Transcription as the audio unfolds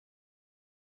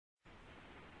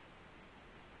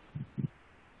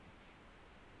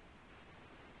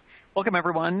Welcome,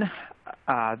 everyone.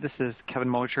 This is Kevin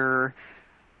Mosher.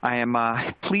 I am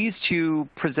pleased to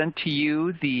present to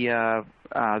you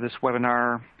this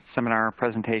webinar seminar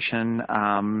presentation,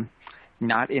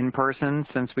 not in person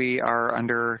since we are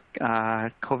under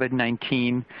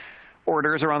COVID-19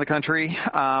 orders around the country.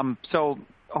 So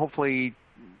hopefully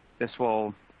this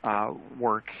will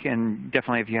work. And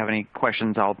definitely, if you have any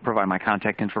questions, I'll provide my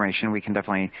contact information. We can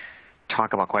definitely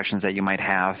talk about questions that you might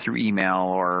have through email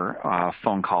or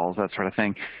phone calls, that sort of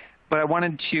thing. But I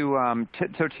wanted to,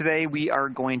 so today we are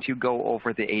going to go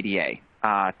over the ADA,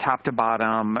 top to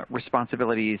bottom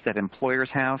responsibilities that employers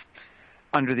have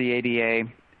under the ADA.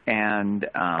 And,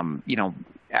 you know,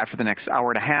 after the next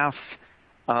hour and a half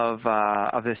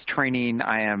of this training,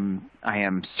 I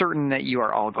am certain that you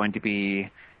are all going to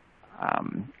be,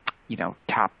 you know,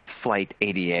 top flight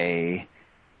ADA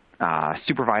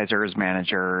supervisors,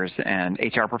 managers, and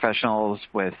HR professionals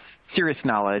with serious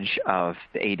knowledge of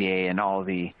the ADA and all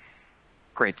the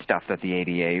great stuff that the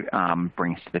ADA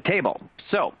brings to the table.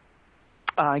 So,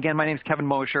 again, my name is Kevin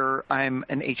Mosher. I'm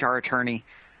an HR attorney,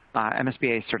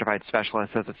 MSBA certified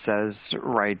specialist, as it says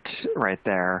right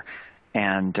there,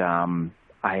 and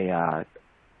I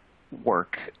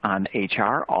work on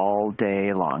HR all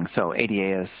day long. So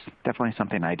ADA is definitely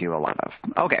something I do a lot of.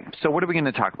 Okay, so what are we going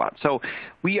to talk about? So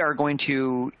we are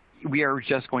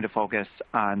just going to focus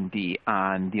on the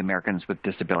Americans with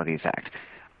Disabilities Act.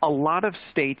 A lot of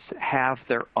states have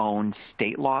their own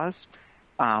state laws.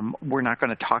 We're not going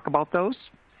to talk about those.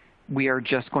 We are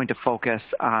just going to focus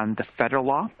on the federal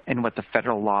law and what the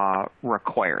federal law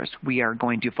requires. We are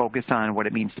going to focus on what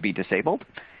it means to be disabled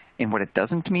and what it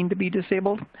doesn't mean to be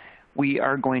disabled. We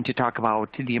are going to talk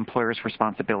about the employer's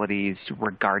responsibilities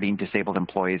regarding disabled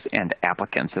employees and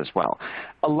applicants as well.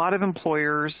 A lot of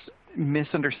employers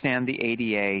misunderstand the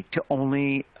ADA to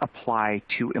only apply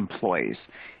to employees,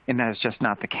 and that is just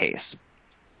not the case.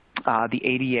 The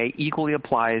ADA equally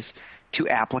applies to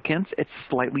applicants. It's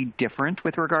slightly different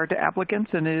with regard to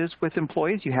applicants than it is with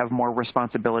employees. You have more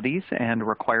responsibilities and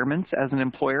requirements as an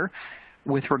employer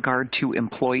with regard to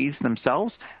employees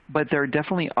themselves, but there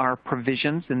definitely are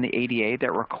provisions in the ADA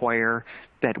that require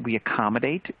that we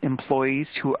accommodate employees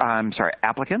who,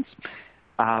 applicants,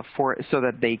 so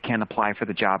that they can apply for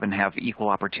the job and have equal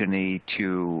opportunity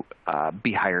to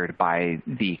be hired by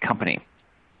the company.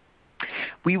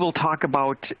 We will talk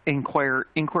about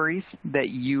inquiries that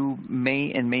you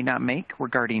may and may not make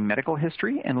regarding medical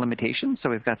history and limitations. So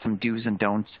we've got some do's and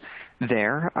don'ts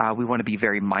there. We want to be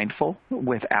very mindful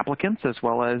with applicants as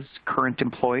well as current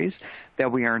employees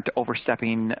that we aren't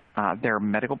overstepping their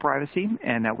medical privacy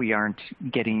and that we aren't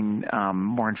getting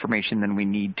more information than we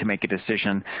need to make a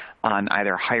decision on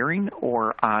either hiring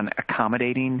or on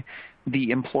accommodating the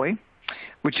employee.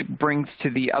 Which brings to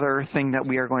the other thing that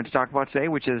we are going to talk about today,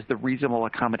 which is the reasonable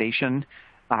accommodation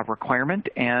requirement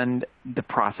and the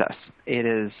process. It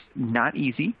is not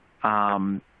easy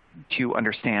to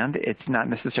understand. It's not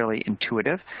necessarily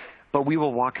intuitive, but we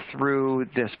will walk through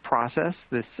this process,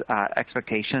 this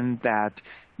expectation that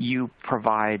you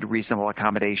provide reasonable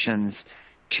accommodations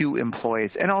to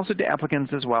employees and also to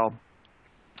applicants as well,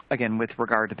 again, with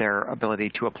regard to their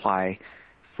ability to apply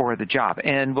for the job.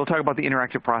 And we'll talk about the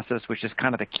interactive process, which is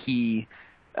kind of the key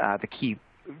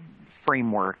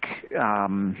framework, I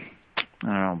don't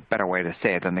know, better way to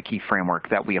say it than the key framework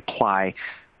that we apply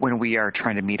when we are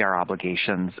trying to meet our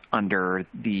obligations under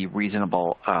the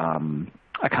reasonable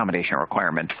accommodation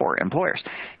requirement for employers.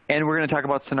 And we're going to talk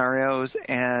about scenarios,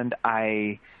 and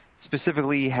I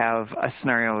specifically have a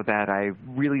scenario that I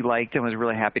really liked and was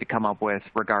really happy to come up with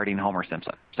regarding Homer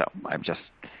Simpson. So I'm just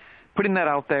putting that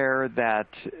out there that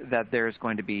there's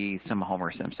going to be some Homer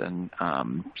Simpson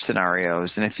scenarios.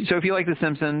 And if you like The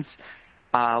Simpsons,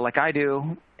 like I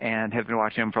do, and have been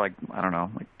watching them for like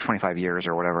 25 years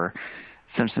or whatever,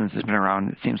 Simpsons has been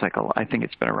around. It seems like I think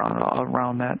it's been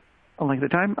around that length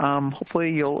of time.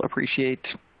 Hopefully you'll appreciate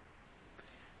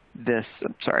this.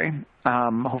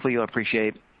 Hopefully you'll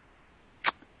appreciate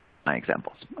my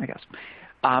examples, I guess.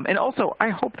 And also, I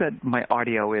hope that my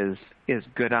audio is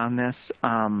good on this.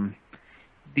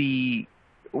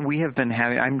 We have been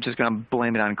having, I'm just going to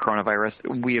blame it on coronavirus.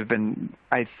 We have been,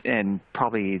 and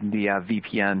probably the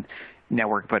VPN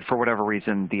network, but for whatever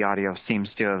reason, the audio seems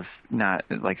to have not,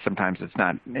 like sometimes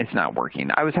it's not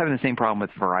working. I was having the same problem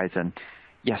with Verizon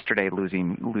yesterday,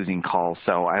 losing calls.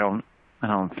 So I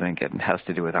don't think it has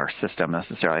to do with our system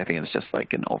necessarily. I think it's just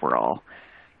like an overall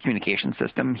communication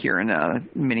system here in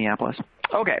Minneapolis.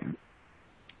 Okay,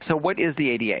 so what is the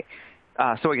ADA?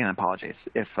 So again, apologies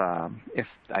if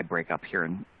I break up here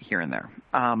and there.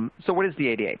 So what is the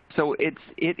ADA? So it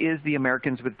is the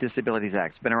Americans with Disabilities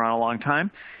Act. It's been around a long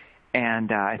time,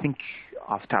 And I think,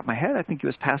 off the top of my head, I think it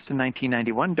was passed in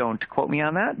 1991. Don't quote me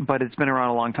on that, but it's been around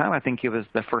a long time. I think it was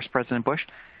the first President Bush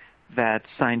that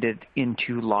signed it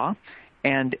into law.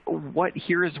 And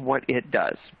here's what it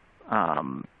does.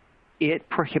 It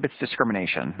prohibits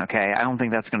discrimination, okay? I don't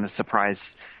think that's going to surprise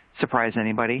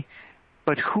anybody.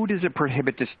 But who does it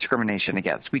prohibit discrimination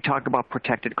against? We talk about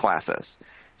protected classes.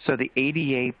 So the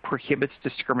ADA prohibits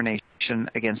discrimination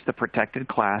against the protected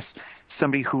class,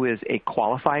 somebody who is a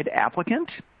qualified applicant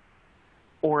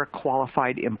or a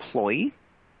qualified employee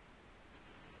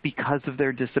because of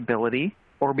their disability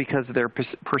or because of their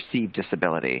perceived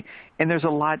disability. And there's a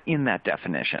lot in that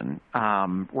definition,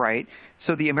 right?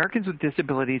 So the Americans with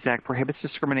Disabilities Act prohibits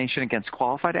discrimination against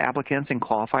qualified applicants and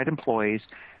qualified employees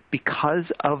because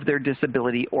of their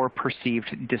disability or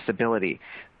perceived disability.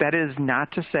 That is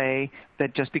not to say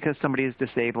that just because somebody is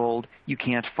disabled, you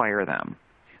can't fire them.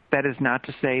 That is not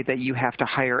to say that you have to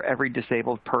hire every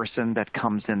disabled person that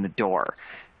comes in the door.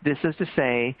 This is to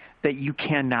say that you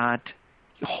cannot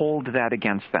hold that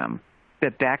against them.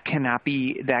 That cannot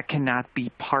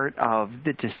be part of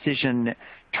the decision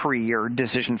tree or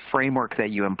decision framework that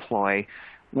you employ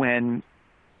when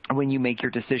you make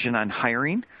your decision on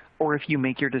hiring, or if you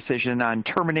make your decision on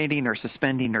terminating or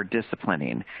suspending or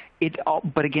disciplining.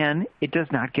 But again, it does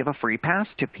not give a free pass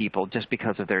to people just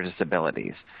because of their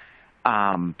disabilities,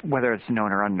 whether it's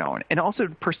known or unknown. And also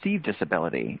perceived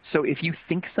disability. So if you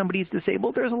think somebody's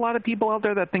disabled, there's a lot of people out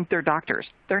there that think they're doctors.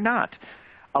 They're not.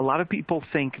 A lot of people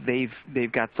think they've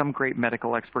got some great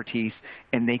medical expertise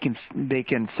and they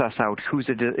can suss out who's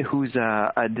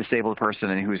a disabled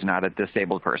person and who's not a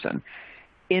disabled person,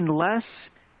 unless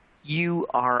you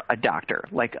are a doctor,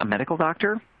 like a medical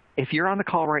doctor. If you're on the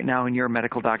call right now and you're a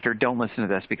medical doctor, don't listen to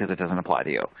this because it doesn't apply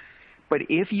to you. But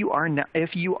if you are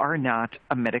not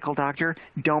a medical doctor,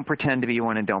 don't pretend to be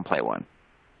one and don't play one.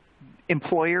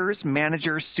 Employers,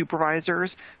 managers,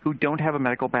 supervisors who don't have a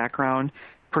medical background,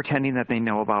 pretending that they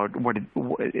know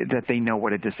that they know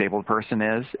what a disabled person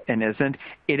is and isn't,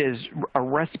 it is a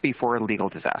recipe for a legal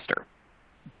disaster.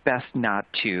 Best not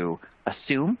to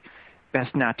assume.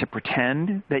 Best not to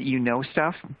pretend that you know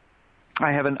stuff.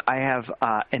 I have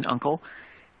an uncle,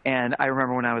 and I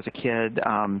remember when I was a kid.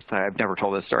 So I've never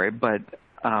told this story, but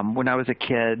when I was a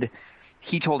kid,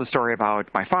 he told a story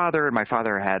about my father. And my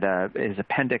father had his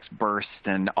appendix burst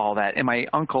and all that. And my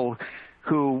uncle,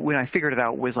 who, when I figured it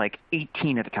out, was like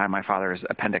 18 at the time my father's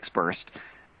appendix burst.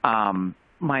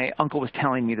 My uncle was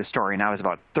telling me the story, and I was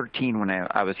about 13 when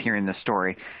I was hearing this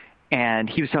story. And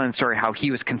he was telling the story how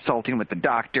he was consulting with the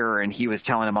doctor, and he was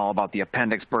telling him all about the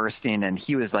appendix bursting, and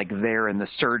he was like there in the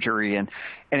surgery and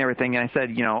everything. And I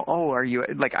said, oh, are you,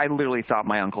 like, I literally thought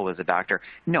my uncle was a doctor.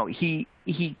 No, he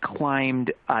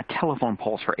climbed telephone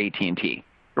poles for AT&T,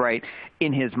 right?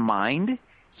 In his mind,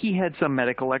 he had some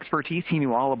medical expertise. He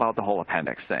knew all about the whole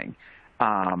appendix thing.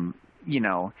 He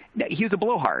was a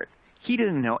blowhard. He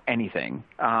didn't know anything,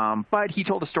 but he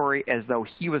told a story as though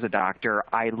he was a doctor.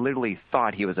 I literally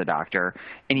thought he was a doctor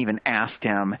and even asked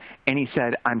him, and he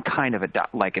said, I'm kind of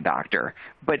like a doctor.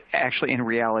 But actually, in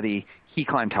reality, he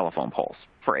climbed telephone poles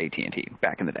for AT&T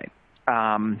back in the day.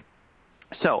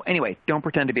 So anyway, don't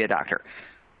pretend to be a doctor.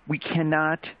 We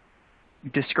cannot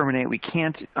discriminate. We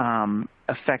can't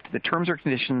affect the terms or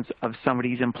conditions of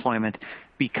somebody's employment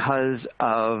because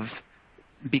of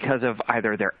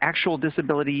either their actual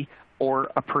disability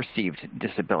or a perceived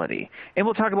disability. And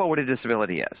we'll talk about what a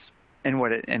disability is and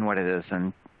what it is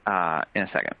in a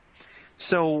second.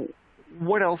 So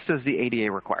what else does the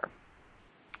ADA require?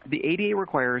 The ADA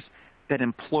requires that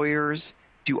employers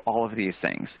do all of these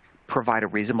things. Provide a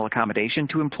reasonable accommodation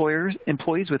to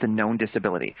employees with a known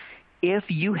disability. If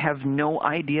you have no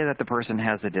idea that the person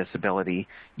has a disability,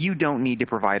 you don't need to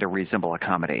provide a reasonable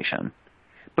accommodation.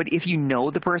 But if you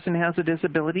know the person has a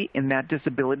disability and that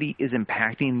disability is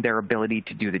impacting their ability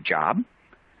to do the job,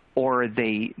 or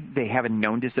they have a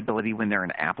known disability when they're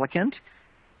an applicant,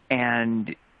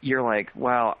 and you're like,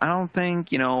 well, I don't think,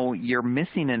 you're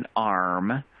missing an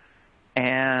arm,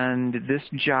 and this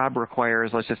job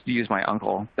requires, let's just use my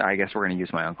uncle. I guess we're going to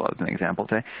use my uncle as an example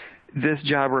today. This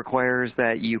job requires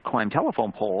that you climb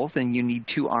telephone poles, and you need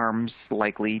two arms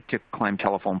likely to climb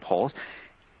telephone poles.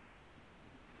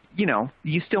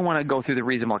 You still want to go through the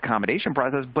reasonable accommodation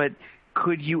process, but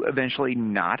could you eventually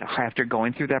not, after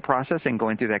going through that process and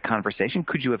going through that conversation,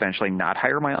 could you eventually not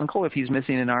hire my uncle if he's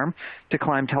missing an arm to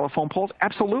climb telephone poles?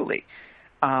 Absolutely.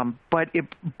 But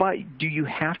do you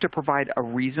have to provide a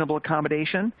reasonable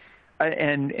accommodation?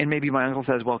 And maybe my uncle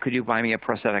says, well, could you buy me a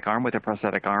prosthetic arm? With a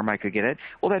prosthetic arm, I could get it.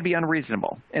 Well, that'd be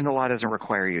unreasonable, and the law doesn't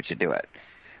require you to do it.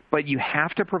 but you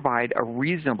have to provide a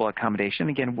reasonable accommodation.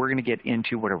 Again, we're going to get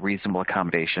into what a reasonable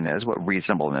accommodation is, what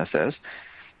reasonableness is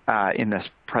in this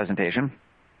presentation.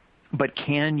 But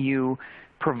can you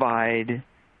provide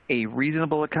a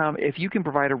reasonable if you can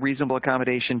provide a reasonable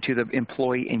accommodation to the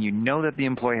employee and you know that the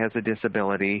employee has a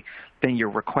disability, then you're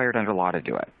required under law to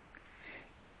do it.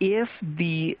 If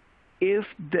the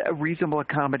reasonable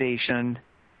accommodation,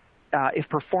 if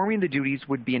performing the duties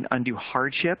would be an undue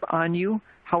hardship on you,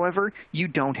 however, you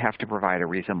don't have to provide a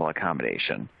reasonable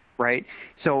accommodation, right?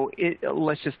 So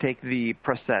let's just take the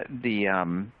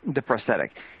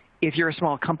prosthetic. If you're a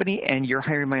small company and you're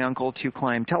hiring my uncle to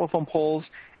climb telephone poles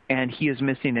and he is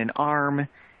missing an arm,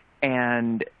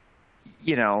 and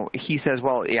he says,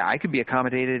 well, yeah, I could be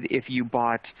accommodated if you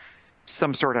bought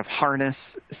some sort of harness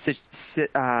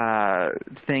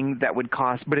thing that would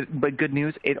cost, but good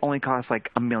news, it only costs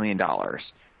like $1 million,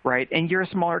 right? And you're a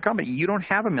smaller company. You don't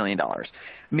have $1 million.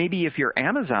 Maybe if you're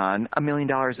Amazon, $1 million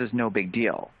is no big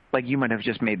deal. Like you might have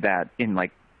just made that in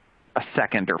like a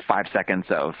second or 5 seconds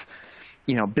of,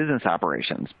 business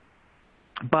operations.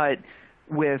 But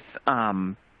with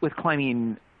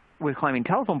climbing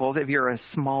telephone poles, if you're a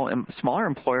smaller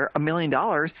employer, $1 million,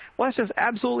 well, that's just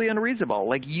absolutely unreasonable.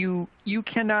 Like you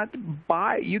can't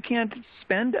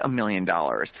spend $1 million.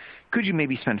 Could you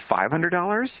maybe spend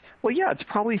 $500? Well, yeah, it's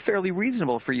probably fairly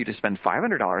reasonable for you to spend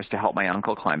 $500 to help my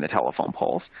uncle climb the telephone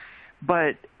poles.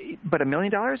 But $1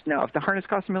 million? No. If the harness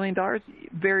costs $1 million,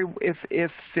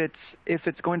 if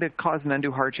it's going to cause an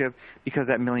undue hardship because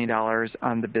that $1 million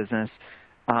on the business,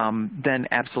 then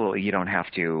absolutely you don't have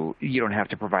to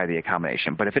provide the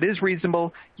accommodation. But if it is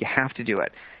reasonable, you have to do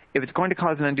it. If it's going to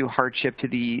cause an undue hardship to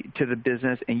the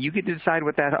business, and you get to decide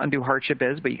what that undue hardship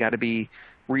is, but you got to be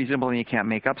reasonable and you can't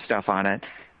make up stuff on it,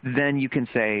 then you can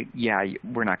say, yeah,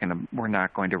 we're not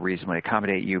going to reasonably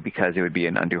accommodate you because it would be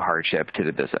an undue hardship to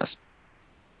the business.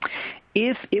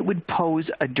 If it would pose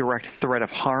a direct threat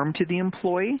of harm to the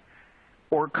employee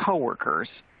or coworkers,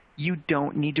 you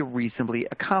don't need to reasonably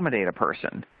accommodate a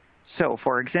person. So,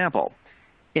 for example,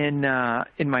 in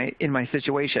my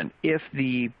situation,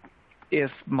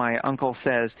 if my uncle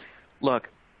says, "Look,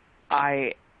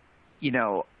 you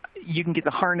can get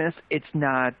the harness. It's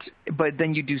not," but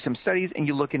then you do some studies and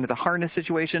you look into the harness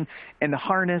situation, and the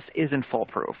harness isn't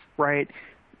foolproof, right?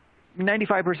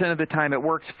 95% of the time it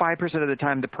works. 5% of the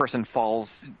time the person falls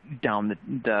down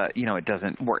it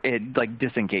doesn't work. It like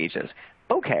disengages.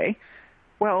 Okay.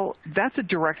 Well, that's a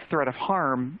direct threat of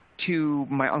harm to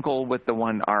my uncle with the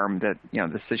one arm that,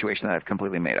 the situation that I've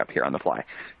completely made up here on the fly.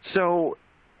 So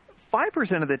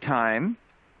 5% of the time,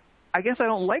 I guess I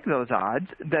don't like those odds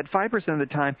that 5% of the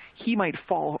time he might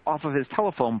fall off of his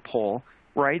telephone pole,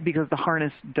 right, because the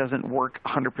harness doesn't work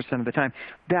 100% of the time.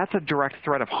 That's a direct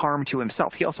threat of harm to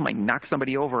himself. He also might knock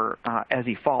somebody over as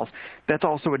he falls. That's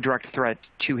also a direct threat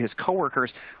to his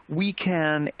coworkers. We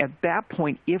can, at that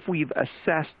point, if we've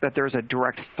assessed that there's a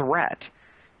direct threat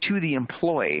to the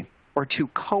employee or to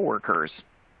coworkers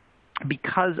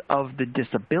because of the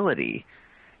disability,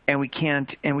 and we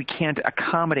can't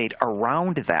accommodate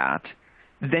around that,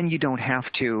 then you don't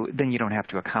have to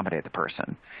accommodate the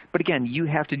person. But again, you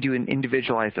have to do an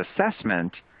individualized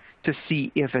assessment to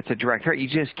see if it's a direct threat. You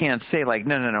just can't say like,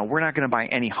 no, we're not going to buy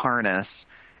any harness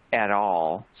at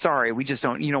all. Sorry, we just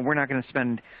don't. We're not going to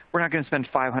spend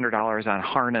 $500 on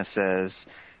harnesses.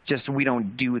 Just we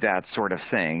don't do that sort of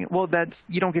thing. Well,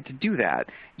 you don't get to do that.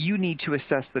 You need to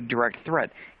assess the direct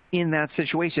threat. In that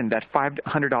situation, that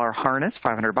 $500 harness,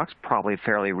 $500, probably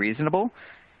fairly reasonable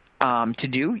to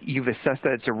do. You've assessed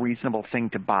that it's a reasonable thing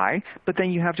to buy, but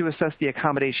then you have to assess the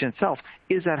accommodation itself.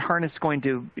 Is that harness going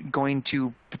to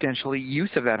potentially, use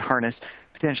of that harness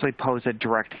potentially pose a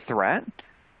direct threat?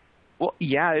 Well,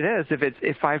 yeah, it is.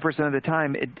 If 5% of the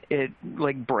time it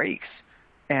like breaks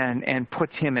and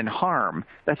puts him in harm,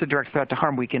 that's a direct threat to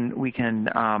harm. We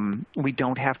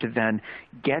don't have to then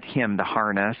get him the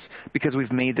harness because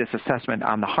we've made this assessment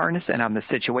on the harness and on the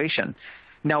situation.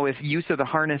 Now, if use of the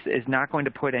harness is not going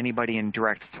to put anybody in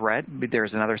direct threat, but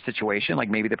there's another situation, like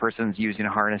maybe the person's using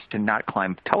a harness to not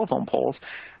climb telephone poles,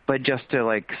 but just to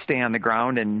like stay on the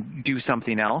ground and do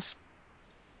something else.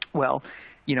 Well,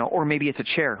 or maybe it's a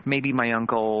chair. Maybe my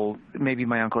uncle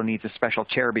needs a special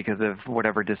chair because of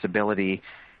whatever disability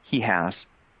he has,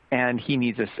 and he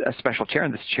needs a special chair,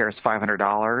 and this chair is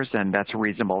 $500, and that's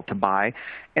reasonable to buy,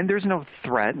 and there's no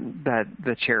threat that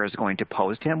the chair is going to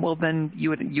pose to him. Well, then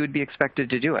you would be expected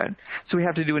to do it. So we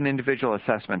have to do an individual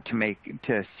assessment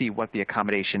to see what the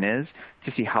accommodation is,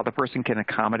 to see how the person can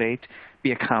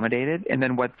be accommodated, and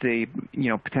then what the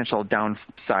potential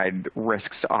downside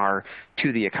risks are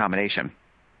to the accommodation.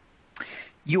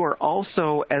 You are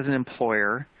also, as an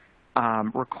employer,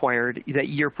 required that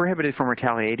you're prohibited from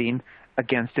retaliating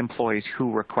against employees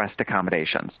who request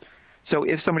accommodations. So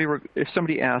if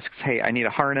somebody asks, hey, I need a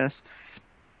harness,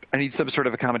 I need some sort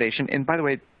of accommodation, and by the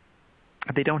way,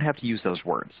 they don't have to use those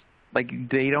words. Like,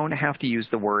 they don't have to use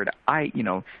the word,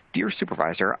 dear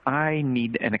supervisor, I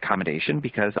need an accommodation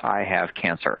because I have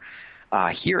cancer.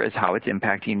 Here is how it's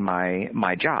impacting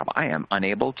my job. I am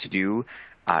unable to do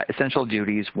essential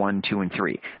duties 1, 2, and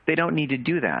 3. They don't need to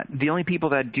do that. The only people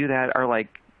that do that are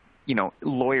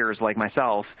lawyers like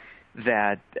myself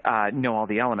that know all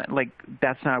the elements. Like,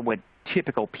 that's not what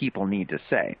typical people need to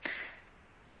say.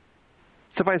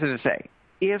 Suffice it to say,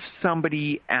 if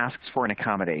somebody asks for an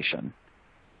accommodation,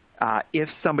 if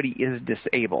somebody is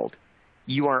disabled,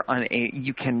 you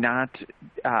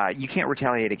can't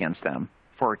retaliate against them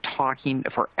for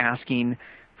asking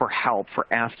for help, for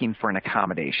asking for an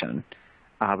accommodation.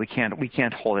 We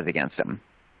can't hold it against them.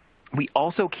 We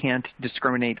also can't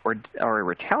discriminate or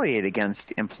retaliate against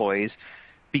employees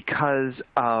because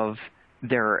of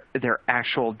their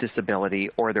actual disability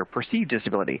or their perceived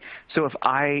disability. So if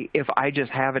I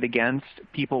just have it against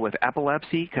people with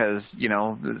epilepsy because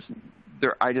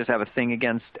I just have a thing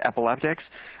against epileptics,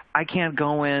 I can't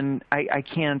go in. I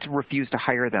can't refuse to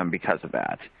hire them because of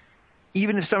that,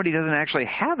 even if somebody doesn't actually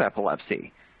have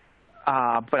epilepsy.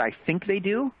 But I think they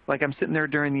do. Like, I'm sitting there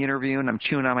during the interview and I'm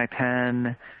chewing on my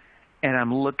pen and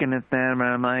I'm looking at them and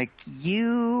I'm like,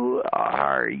 you're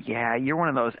one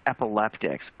of those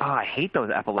epileptics. Oh, I hate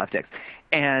those epileptics.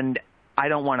 And I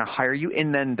don't want to hire you.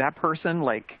 And then that person,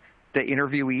 like the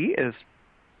interviewee, is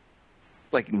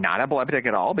like not epileptic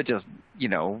at all, but just,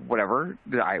 whatever.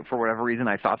 For whatever reason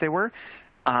I thought they were.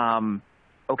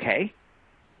 Okay.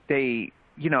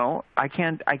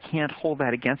 I can't hold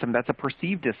that against them. That's a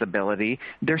perceived disability.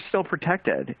 They're still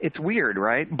protected. It's weird,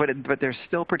 right? But they're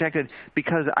still protected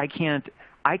because I can't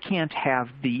have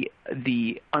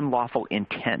the unlawful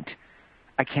intent.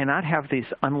 I cannot have this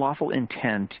unlawful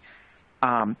intent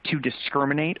to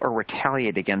discriminate or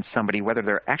retaliate against somebody, whether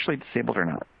they're actually disabled or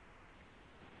not.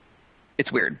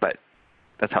 It's weird, but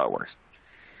that's how it works.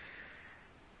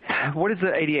 What does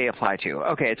the ADA apply to?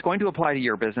 Okay, it's going to apply to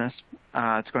your business.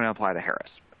 It's going to apply to Harris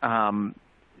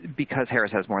because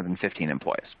Harris has more than 15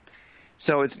 employees.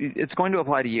 So it's going to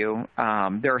apply to you.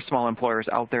 There are small employers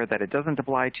out there that it doesn't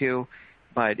apply to,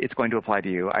 but it's going to apply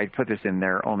to you. I put this in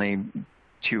there only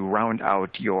to round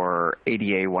out your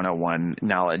ADA 101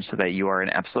 knowledge so that you are an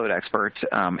absolute expert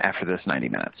after this 90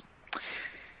 minutes.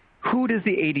 Who does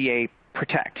the ADA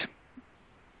protect?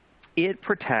 It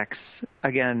protects,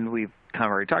 again, we've kind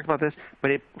of already talked about this,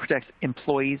 but it protects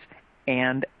employees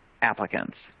and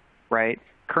applicants, right?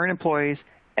 Current employees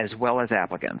as well as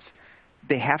applicants.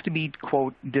 They have to be,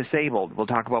 quote, disabled. We'll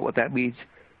talk about what that means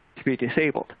to be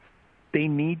disabled. They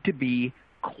need to be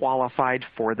qualified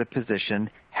for the position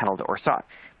held or sought.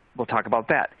 We'll talk about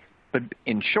that. But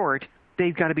in short,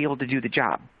 they've got to be able to do the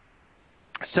job.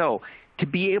 So to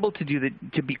be able to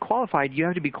to be qualified, you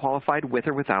have to be qualified with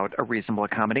or without a reasonable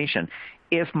accommodation.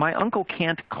 If my uncle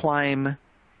can't climb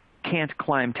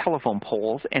telephone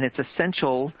poles, and it's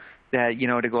essential that,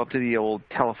 to go up to the old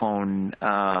telephone,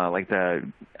 like the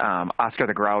Oscar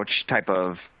the Grouch type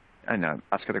of, no,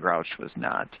 Oscar the Grouch was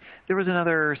not. There was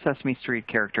another Sesame Street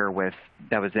character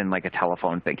that was in like a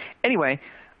telephone thing. Anyway,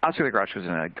 Oscar the Grouch was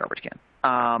in a garbage can.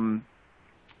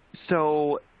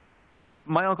 So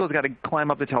my uncle's got to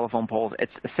climb up the telephone poles.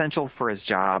 It's essential for his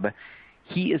job.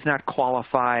 He is not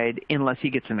qualified unless he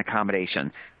gets an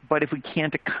accommodation. But if we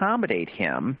can't accommodate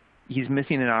him, he's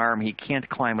missing an arm, he can't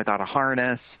climb without a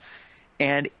harness,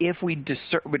 and if we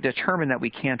determine that we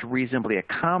can't reasonably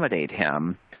accommodate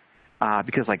him,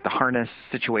 because like the harness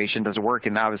situation doesn't work,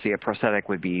 and obviously a prosthetic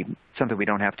would be something we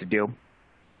don't have to do,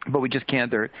 but we just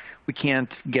can't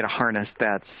get a harness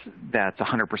that's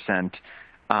 100%,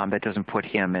 that doesn't put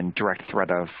him in direct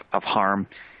threat of harm,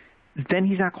 then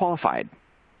he's not qualified.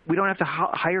 We don't have to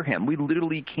hire him. We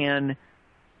literally can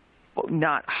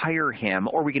not hire him,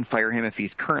 or we can fire him if he's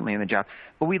currently in the job,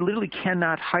 but we literally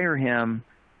cannot hire him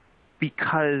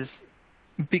because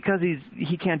he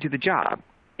can't do the job.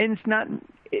 And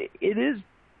it is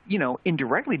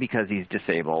indirectly because he's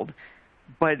disabled,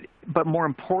 but more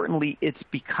importantly, it's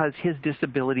because his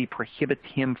disability prohibits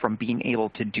him from being able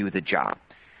to do the job.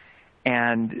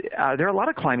 And there are a lot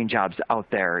of climbing jobs out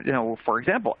there. For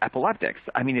example, epileptics.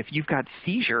 I mean, if you've got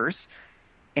seizures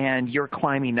and you're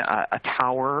climbing a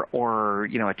tower or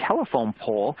a telephone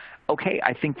pole, okay,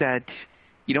 I think that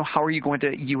how are you going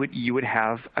to? You would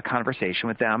have a conversation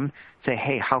with them. Say,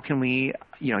 hey, how can we?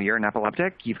 You're an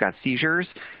epileptic. You've got seizures.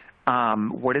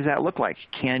 What does that look like?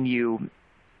 Can you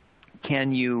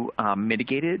Can you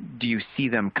mitigate it? Do you see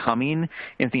them coming?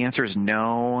 If the answer is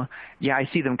no, yeah, I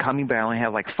see them coming, but I only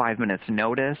have like 5 minutes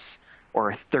notice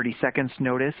or 30 seconds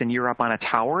notice, and you're up on a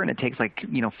tower and it takes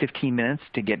 15 minutes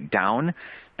to get down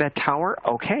that tower,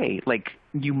 okay,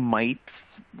 you might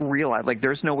realize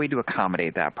there's no way to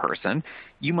accommodate that person.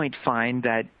 You might find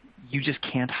that you just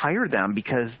can't hire them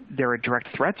because they're a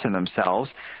direct threat to themselves,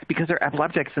 because they're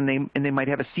epileptics and they might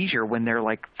have a seizure when they're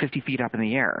 50 feet up in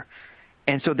the air.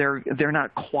 And so they're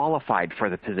not qualified for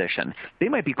the position. They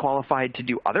might be qualified to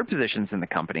do other positions in the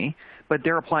company, but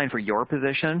they're applying for your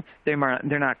position. They're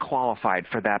not qualified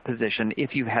for that position.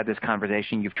 If you've had this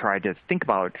conversation, you've tried to think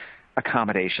about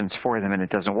accommodations for them, and it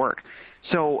doesn't work.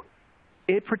 So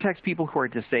it protects people who are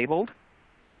disabled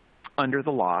under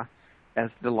the law, as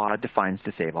the law defines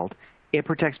disabled. It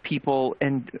protects people,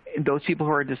 and those people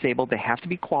who are disabled, they have to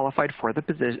be qualified for the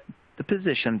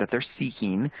position that they're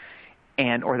seeking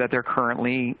or that they're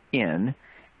currently in,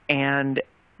 and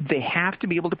they have to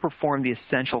be able to perform the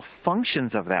essential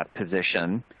functions of that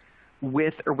position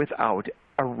with or without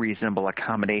a reasonable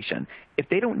accommodation. If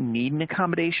they don't need an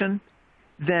accommodation,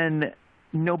 then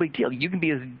no big deal. You can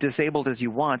be as disabled as you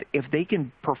want. If they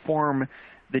can perform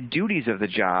the duties of the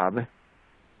job,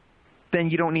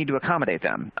 then you don't need to accommodate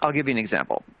them. I'll give you an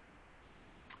example.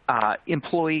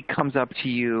 Employee comes up to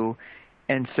you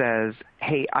and says,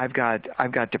 hey, I've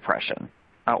got depression.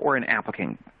 Or an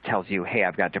applicant tells you, hey,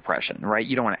 I've got depression, right?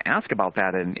 You don't want to ask about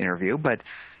that in an interview, and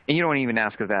you don't want to even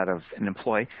ask of that of an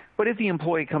employee. But if the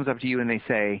employee comes up to you and they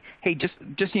say, hey, just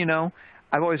so you know,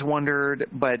 I've always wondered,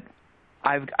 but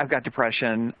I've got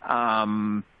depression,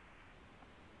 and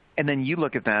then you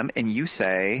look at them and you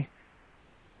say,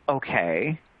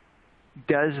 okay,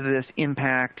 does this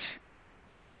impact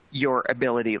your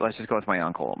ability? Let's just go with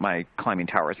my climbing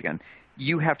towers again.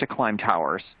 You have to climb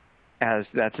towers, as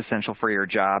that's essential for your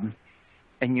job,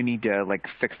 and you need to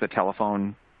fix the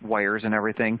telephone wires and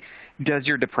everything. Does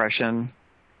your depression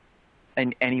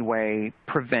in any way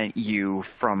prevent you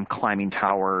from climbing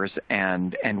towers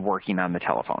and working on the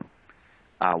telephone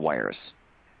wires?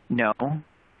 No.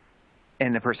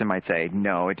 And the person might say,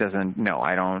 no, it doesn't. No,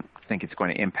 I don't think it's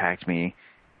going to impact me.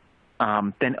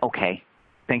 Then okay,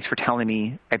 thanks for telling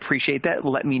me. I appreciate that.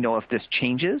 Let me know if this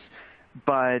changes,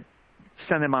 but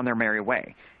send them on their merry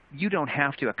way. You don't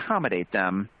have to accommodate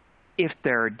them if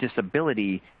their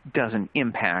disability doesn't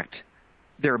impact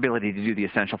their ability to do the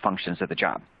essential functions of the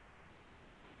job.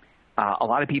 A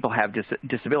lot of people have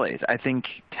disabilities. I think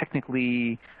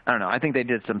technically, I don't know, I think they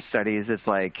did some studies. It's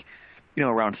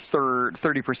around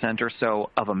 30% or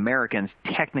so of Americans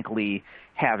technically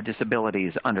have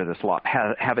disabilities under this law,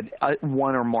 have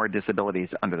one or more disabilities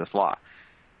under this law.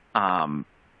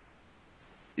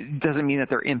 It doesn't mean that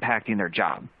they're impacting their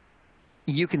job.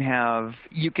 You can have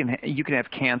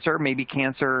cancer. Maybe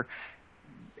cancer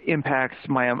impacts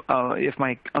if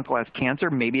my uncle has cancer,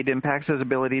 maybe it impacts his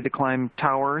ability to climb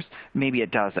towers. Maybe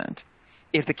it doesn't.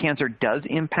 If the cancer does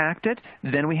impact it,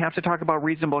 then we have to talk about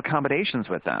reasonable accommodations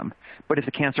with them. But if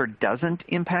the cancer doesn't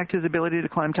impact his ability to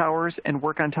climb towers and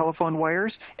work on telephone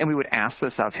wires, and we would ask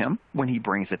this of him when he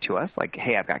brings it to us,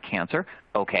 hey, I've got cancer.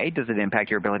 Okay, does it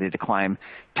impact your ability to climb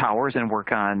towers and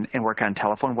work on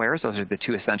telephone wires? Those are the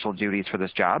two essential duties for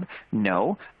this job.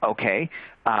 No. Okay,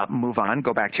 move on.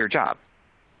 Go back to your job.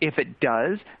 If it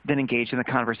does, then engage in the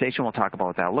conversation. We'll talk about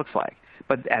what that looks like.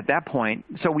 But at that point,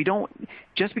 so we don't,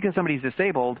 just because somebody's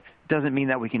disabled doesn't mean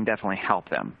that we can definitely help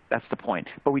them. That's the point.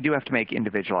 But we do have to make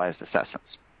individualized assessments.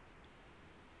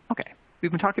 Okay. We've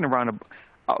been talking around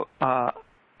the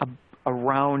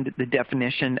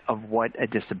definition of what a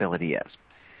disability is.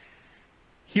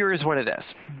 Here is what it is.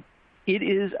 It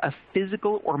is a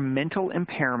physical or mental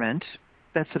impairment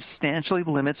that substantially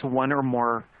limits one or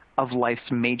more of life's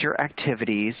major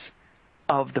activities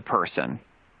of the person.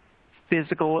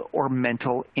 Physical or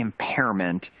mental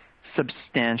impairment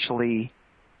substantially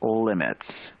limits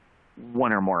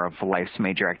one or more of life's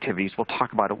major activities. We'll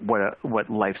talk about what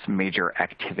life's major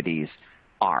activities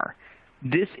are.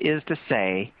 This is to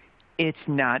say, it's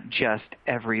not just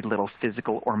every little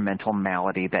physical or mental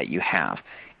malady that you have.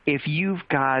 If you've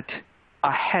got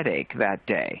a headache that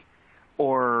day,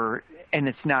 and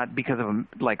it's not because of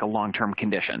a long-term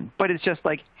condition, but it's just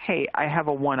hey, I have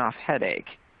a one-off headache.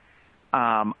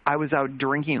 I was out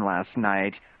drinking last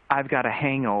night. I've got a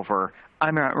hangover.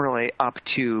 I'm not really up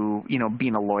to,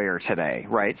 being a lawyer today,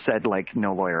 right? Said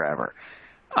no lawyer ever.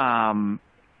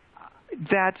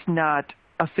 That's not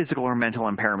a physical or mental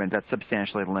impairment that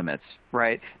substantially limits,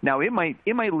 right? Now, it might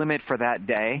limit for that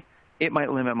day. It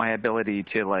might limit my ability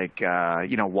to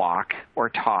walk or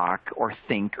talk or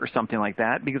think or something like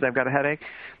that because I've got a headache.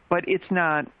 But it's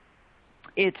not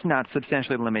it's not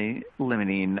substantially limiting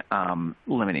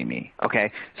me.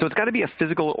 Okay, so it's got to be a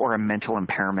physical or a mental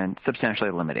impairment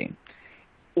substantially limiting,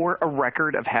 or a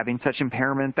record of having such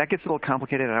impairment. That gets a little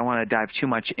complicated. I don't want to dive too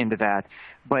much into that.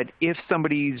 But if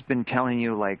somebody's been telling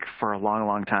you like for a long,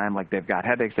 long time, like they've got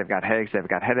headaches, and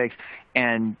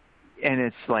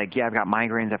it's like, yeah, I've got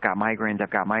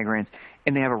migraines,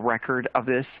 and they have a record of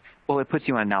this, well, it puts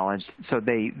you on knowledge, so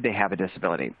they have a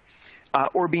disability.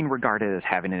 Or being regarded as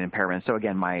having an impairment. So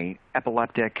again, my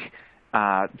epileptic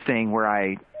thing where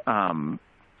I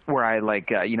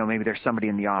like, maybe there's somebody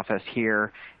in the office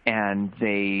here and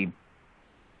they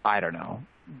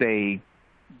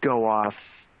go off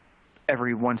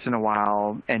every once in a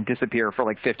while and disappear for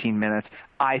like 15 minutes.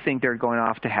 I think they're going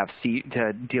off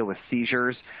to deal with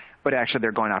seizures, but actually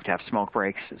they're going off to have smoke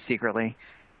breaks secretly.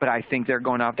 But I think they're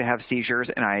going off to have seizures,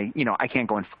 and I can't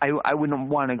go and I wouldn't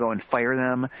want to go and fire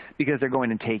them because they're going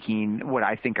and taking what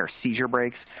I think are seizure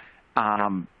breaks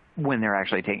when they're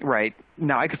actually taking, right?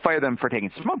 Now, I could fire them for taking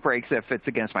smoke breaks if it's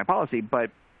against my policy, but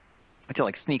to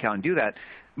like sneak out and do that.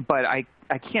 But I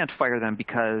can't fire them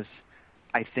because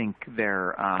I think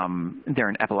they're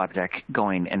an epileptic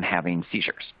going and having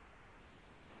seizures.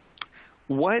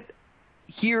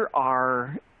 Here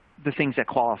are the things that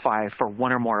qualify for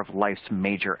one or more of life's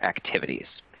major activities.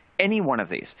 Any one of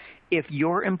these. If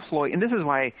your employee, and this is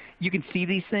why you can see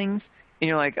these things, and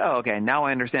you're like, oh, okay, now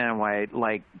I understand why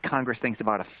like Congress thinks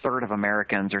about a third of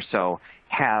Americans or so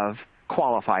have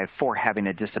qualified for having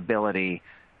a disability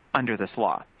under this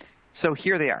law. So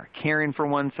here they are: caring for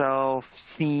oneself,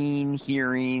 seeing,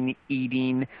 hearing,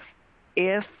 eating.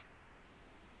 If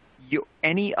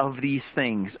any of these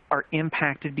things are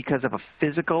impacted because of a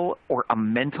physical or a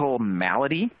mental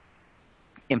malady,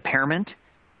 impairment,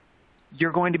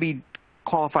 you're going to be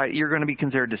qualified, you're going to be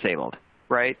considered disabled,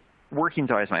 right?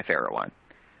 Working's always my favorite one.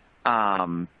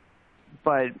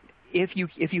 But if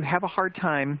you have a hard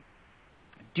time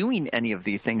doing any of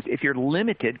these things, if you're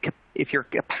limited, if your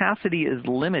capacity is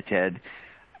limited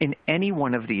in any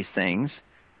one of these things,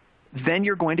 then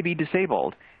you're going to be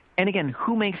disabled. And again,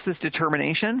 who makes this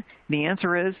determination? The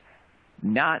answer is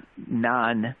not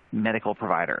non-medical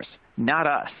providers, not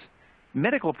us.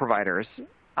 Medical providers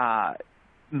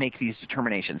make these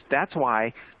determinations. That's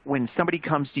why when somebody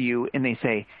comes to you and they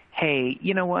say, hey,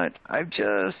 you know what, I've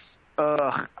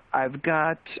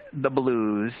got the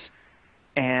blues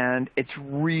and it's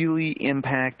really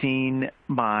impacting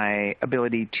my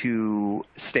ability to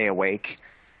stay awake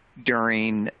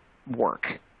during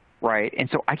work. Right, and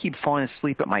so I keep falling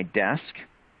asleep at my desk.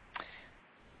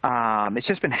 It's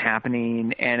just been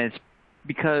happening, and it's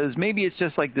because maybe it's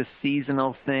just like the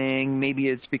seasonal thing. Maybe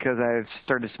it's because I've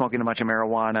started smoking a bunch of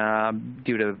marijuana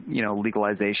due to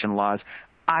legalization laws.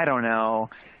 I don't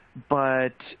know,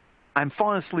 but I'm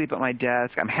falling asleep at my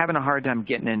desk. I'm having a hard time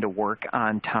getting into work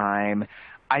on time.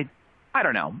 I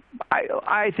don't know.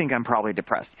 I think I'm probably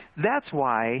depressed. That's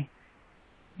why.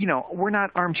 We're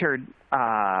not armchair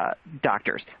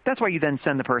doctors. That's why you then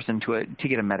send the person to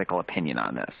get a medical opinion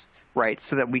on this, right?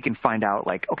 So that we can find out,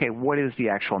 like, okay, what is the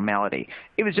actual malady?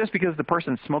 If it's just because the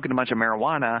person's smoking a bunch of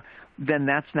marijuana, then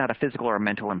that's not a physical or a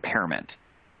mental impairment,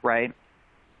 right?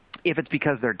 If it's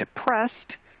because they're depressed,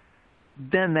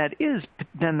 then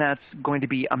that's going to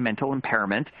be a mental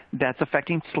impairment that's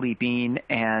affecting sleeping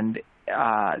and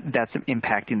that's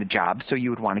impacting the job. So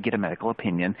you would want to get a medical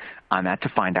opinion on that to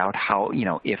find out how,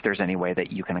 if there's any way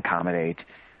that you can accommodate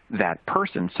that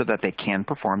person so that they can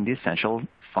perform the essential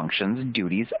functions,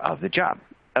 duties of the job.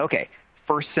 Okay,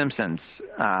 first Simpsons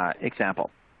example.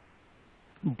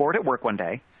 Bored at work one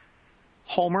day,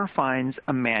 Homer finds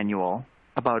a manual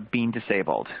about being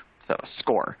disabled. So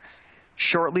score.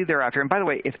 Shortly thereafter, and by the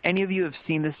way, if any of you have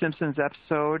seen the Simpsons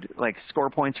episode, like score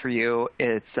points for you,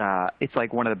 it's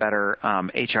like one of the better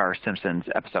HR Simpsons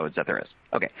episodes that there is.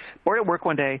 Okay, bored at work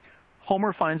one day,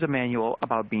 Homer finds a manual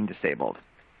about being disabled.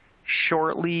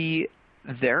 Shortly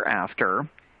thereafter,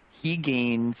 he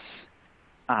gains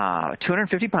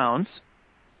 250 pounds,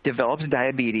 develops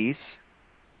diabetes,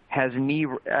 has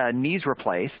knees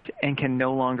replaced, and can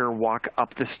no longer walk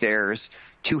up the stairs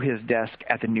to his desk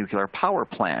at the nuclear power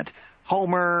plant.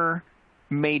 Homer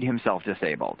made himself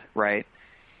disabled, right?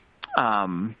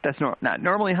 That's not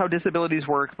normally how disabilities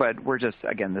work, but we're just,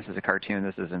 again, this is a cartoon.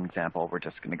 This is an example. We're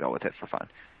just going to go with it for fun.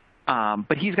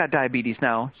 But he's got diabetes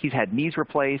now. He's had knees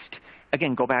replaced.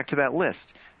 Again, go back to that list.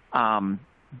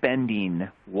 Bending,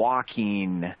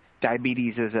 walking,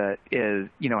 diabetes has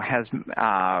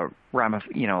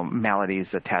maladies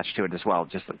attached to it as well.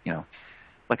 Just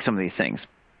like some of these things,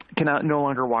 cannot no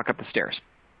longer walk up the stairs.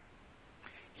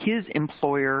 His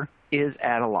employer is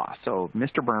at a loss. So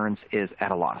Mr. Burns is at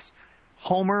a loss.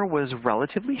 Homer was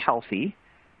relatively healthy,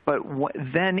 but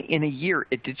then in a year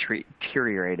it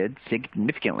deteriorated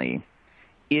significantly.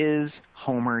 Is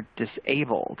Homer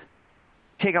disabled?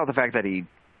 Take out the fact that he,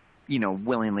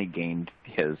 willingly gained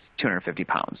his 250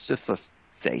 pounds. Just let's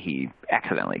say he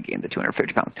accidentally gained the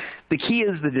 250 pounds. The key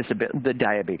is the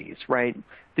diabetes, right?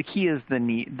 The key is the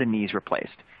knees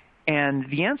replaced. And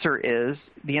the answer is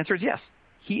yes.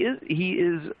 He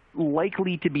is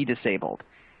likely to be disabled.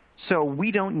 So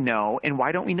we don't know. And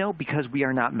why don't we know? Because we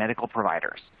are not medical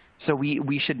providers. So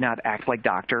we should not act like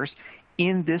doctors.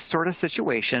 In this sort of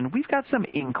situation, we've got some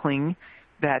inkling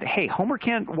that, hey, Homer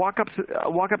can't walk up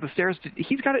the stairs.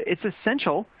 It's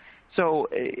essential. So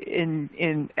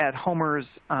at Homer's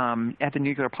at the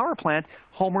nuclear power plant,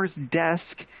 Homer's desk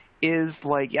is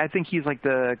like, I think he's like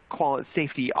the quality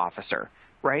safety officer,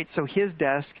 right? So his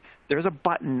desk, there's a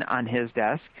button on his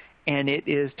desk, and it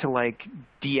is to like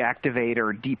deactivate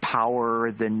or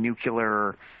depower the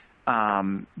nuclear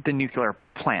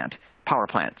power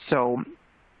plant. So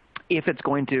if it's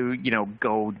going to,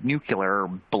 go nuclear,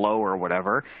 blow or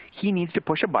whatever, he needs to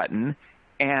push a button,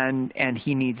 and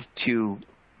he needs to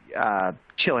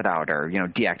chill it out or,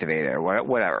 deactivate it or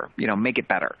whatever, make it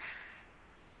better.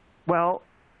 Well,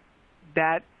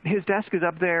 that his desk is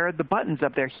up there, the button's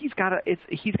up there. He's got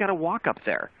to walk up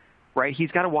there, right?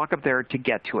 He's got to walk up there to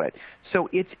get to it. So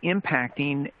it's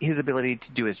impacting his ability to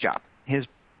do his job. His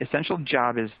essential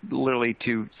job is literally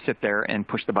to sit there and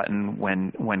push the button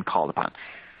when called upon.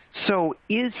 So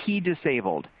is he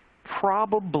disabled?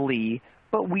 Probably,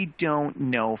 but we don't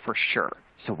know for sure.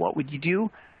 So what would you do?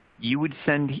 You would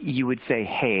say,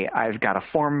 hey, I've got a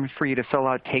form for you to fill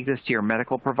out. Take this to your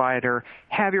medical provider.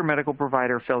 Have your medical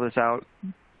provider fill this out,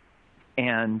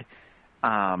 and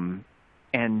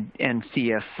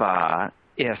see if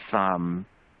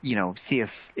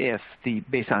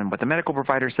based on what the medical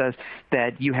provider says,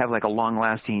 that you have like a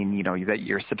long-lasting, that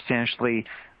you're substantially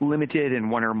limited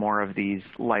in one or more of these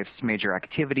life's major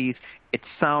activities. It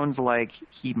sounds like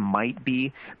he might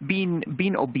be.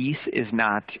 Being obese is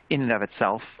not in and of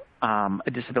itself a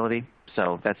disability.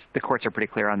 So the courts are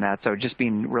pretty clear on that. So just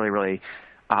being really, really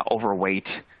overweight,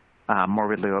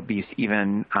 morbidly obese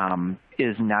even,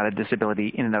 is not a disability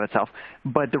in and of itself.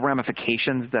 But the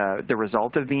ramifications, the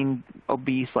result of being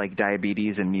obese, like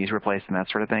diabetes and knees replaced and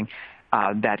that sort of thing,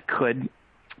 that could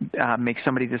make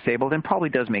somebody disabled, and probably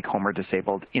does make Homer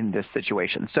disabled in this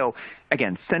situation. So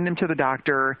again, send him to the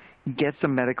doctor, get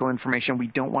some medical information. We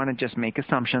don't want to just make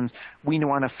assumptions. We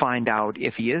want to find out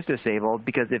if he is disabled,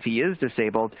 because if he is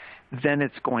disabled, then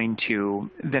it's going to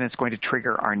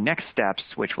trigger our next steps,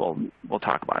 which we'll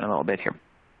talk about in a little bit here.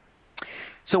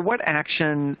 So what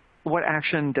action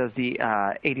does the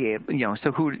ADA,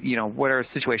 what are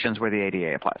situations where the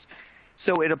ADA applies?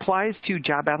 So it applies to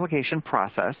job application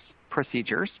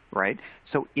procedures, right?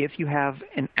 So if you have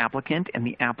an applicant, and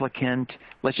the applicant,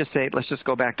 let's just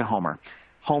go back to Homer.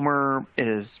 Homer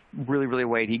is really, really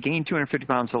weighed. He gained 250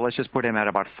 pounds, so let's just put him at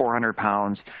about 400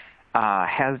 pounds,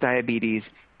 has diabetes,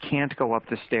 can't go up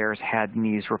the stairs, had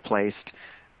knees replaced,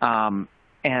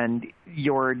 and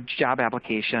your job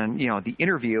application, the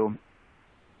interview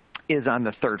is on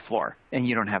the third floor, and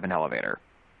you don't have an elevator.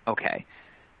 Okay.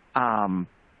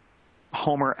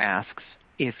 Homer asks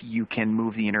if you can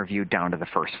move the interview down to the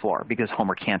first floor, because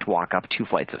Homer can't walk up 2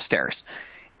 flights of stairs.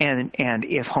 And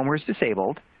if Homer's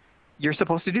disabled, you're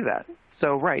supposed to do that.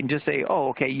 So right, and just say, oh,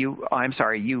 okay, I'm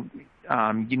sorry, you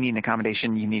need an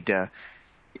accommodation. You need to.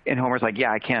 And Homer's like,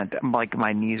 yeah, I can't. Like,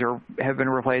 my knees have been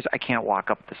replaced. I can't walk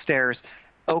up the stairs.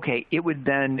 Okay, it would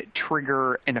then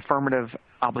trigger an affirmative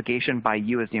obligation by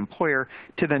you as the employer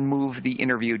to then move the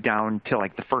interview down to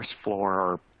like the first floor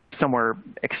or somewhere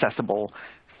accessible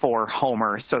for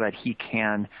Homer, so that he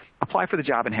can apply for the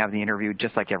job and have the interview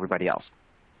just like everybody else.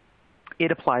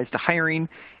 It applies to hiring.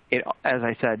 As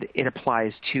I said, it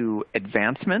applies to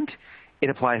advancement. It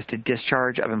applies to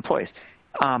discharge of employees.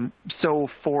 So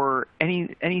for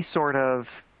any sort of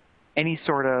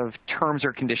terms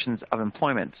or conditions of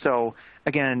employment. So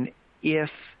again,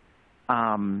 if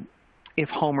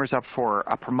Homer's up for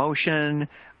a promotion,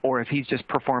 or if he's just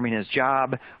performing his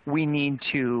job, we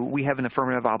have an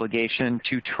affirmative obligation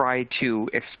to try to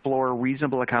explore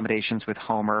reasonable accommodations with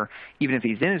Homer, even if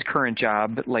he's in his current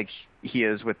job, like he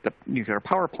is with the nuclear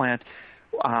power plant.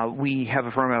 We have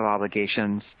affirmative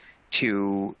obligations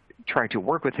to try to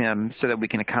work with him so that we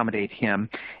can accommodate him.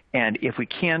 And if we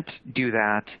can't do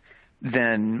that,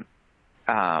 then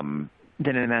in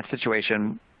that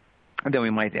situation, then we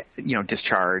might,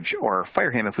 discharge or fire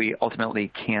him if we ultimately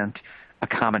can't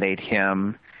accommodate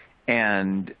him,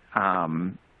 and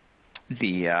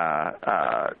he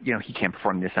can't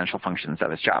perform the essential functions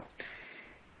of his job.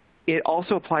 It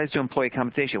also applies to employee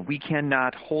compensation. We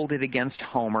cannot hold it against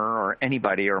Homer or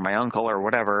anybody or my uncle or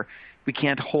whatever. We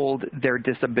can't hold their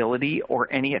disability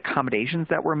or any accommodations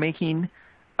that we're making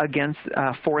against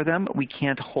for them. We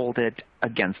can't hold it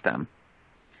against them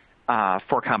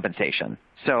for compensation.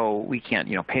 So we can't,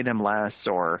 pay them less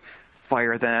or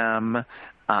fire them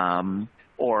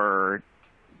or,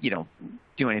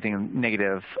 do anything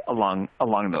negative along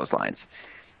those lines.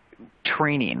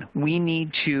 Training. We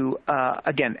need to,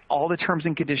 again, all the terms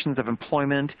and conditions of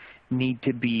employment need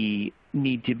to be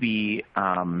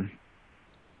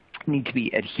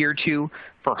adhered to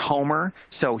for Homer,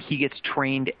 so he gets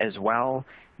trained as well,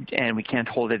 and we can't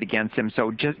hold it against him.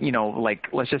 So just,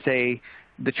 let's just say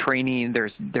the training,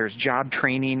 there's job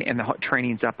training, and the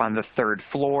training's up on the 3rd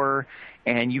floor,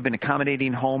 and you've been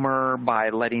accommodating Homer by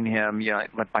letting him,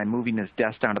 by moving his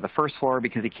desk down to the 1st floor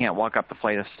because he can't walk up the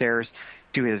flight of stairs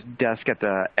to his desk at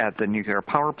the nuclear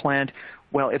power plant.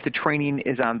 Well, if the training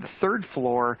is on the 3rd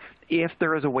floor, if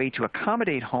there is a way to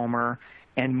accommodate Homer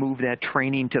and move that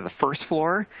training to the 1st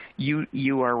floor,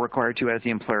 you are required to, as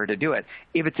the employer, to do it.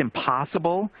 If it's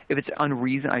impossible, if it's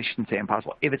unreasonable, I shouldn't say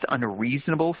impossible, if it's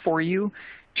unreasonable for you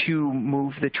to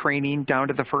move the training down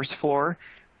to the 1st floor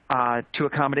to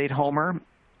accommodate Homer,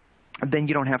 then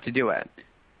you don't have to do it.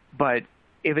 But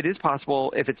if it is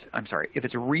possible, if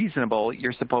it's reasonable,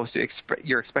 you're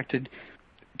expected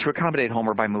to accommodate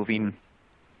Homer by moving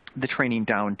the training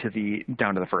down to the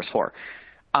 1st floor.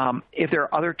 If there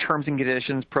are other terms and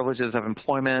conditions, privileges of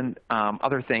employment,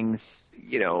 other things,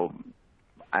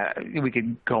 we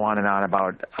could go on and on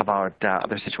about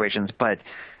other situations. But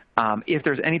if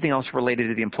there's anything else related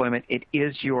to the employment, it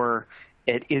is your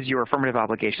affirmative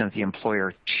obligation as the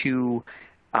employer to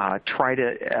try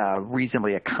to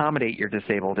reasonably accommodate your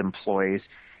disabled employees.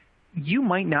 You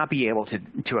might not be able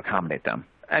to accommodate them.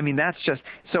 I mean, that's just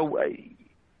so.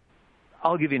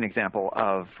 I'll give you an example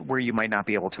of where you might not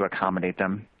be able to accommodate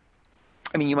them.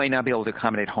 I mean, you might not be able to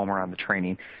accommodate Homer on the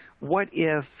training. What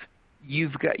if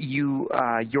you've got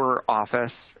your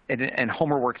office and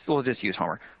Homer works? We'll just use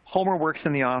Homer. Homer works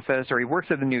in the office, or he works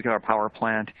at the nuclear power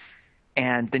plant,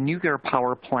 and the nuclear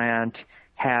power plant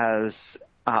has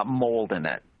mold in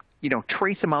it.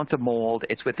 Trace amounts of mold.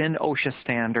 It's within OSHA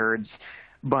standards,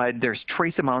 but there's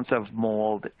trace amounts of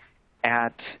mold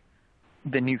at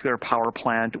the nuclear power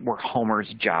plant where Homer's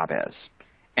job is.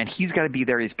 And he's got to be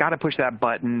there. He's got to push that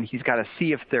button. He's got to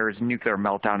see if there's nuclear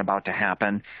meltdown about to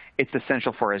happen. It's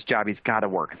essential for his job. He's got to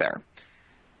work there.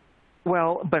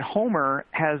 Well, but Homer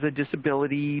has a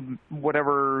disability,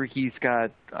 whatever he's got,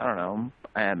 I don't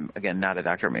know, again, not a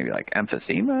doctor, maybe like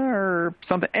emphysema or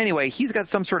something. Anyway, he's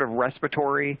got some sort of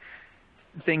respiratory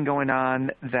thing going on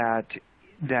that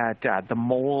the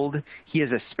mold, he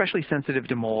is especially sensitive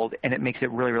to mold, and it makes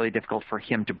it really, really difficult for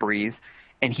him to breathe.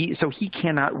 And so he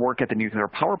cannot work at the nuclear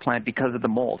power plant because of the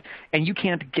mold. And you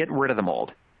can't get rid of the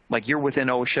mold. Like, you're within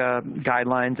OSHA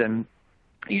guidelines, and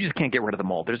you just can't get rid of the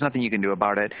mold. There's nothing you can do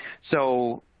about it.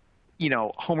 So,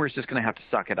 Homer's just going to have to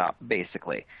suck it up,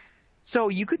 basically. So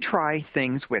you could try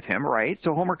things with him, right?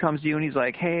 So Homer comes to you and he's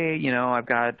like, hey, I've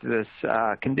got this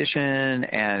condition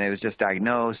and it was just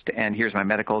diagnosed, and here's my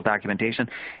medical documentation,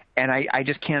 and I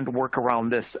just can't work around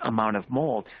this amount of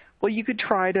mold. Well, you could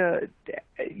try to,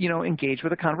 engage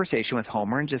with a conversation with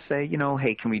Homer and just say,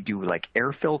 hey, can we do like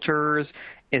air filters?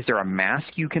 Is there a mask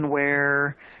you can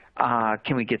wear?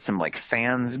 Can we get some like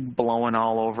fans blowing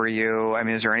all over you? I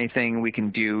mean, is there anything we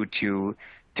can do to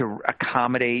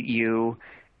accommodate you?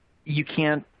 You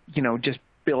can't, just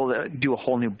do a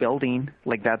whole new building.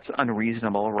 Like, that's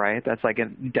unreasonable, right? That's like a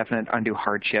definite undue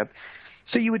hardship.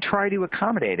 So you would try to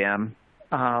accommodate him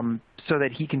so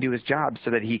that he can do his job,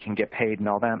 so that he can get paid and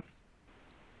all that.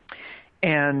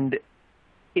 And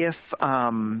if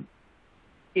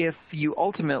you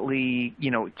ultimately,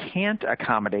 can't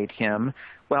accommodate him,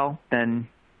 well, then,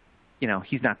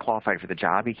 he's not qualified for the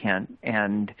job. He can't,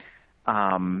 and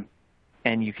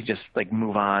you could just like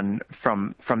move on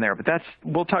from there. But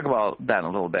we'll talk about that in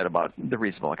a little bit, about the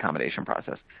reasonable accommodation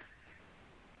process.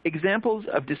 Examples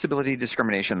of disability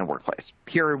discrimination in the workplace.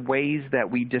 Here are ways that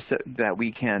we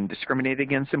can discriminate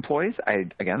against employees. I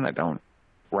don't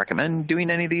recommend doing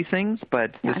any of these things,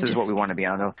 but this is what we want to be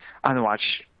on the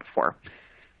watch for.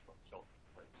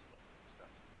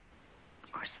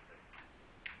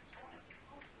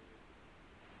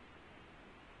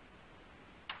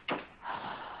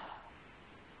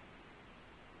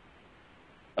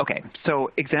 Okay,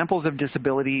 so examples of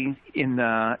disability in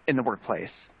the workplace: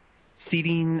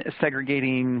 seating,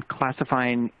 segregating,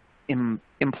 classifying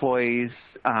employees,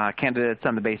 candidates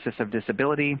on the basis of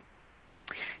disability,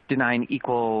 denying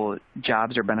equal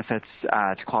jobs or benefits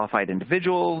to qualified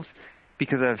individuals,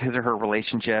 because of his or her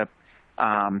relationship.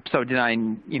 So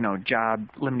denying, job,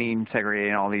 limiting,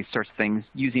 segregating, all these sorts of things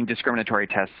using discriminatory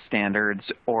test standards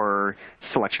or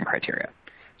selection criteria.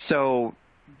 So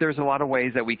there's a lot of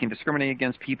ways that we can discriminate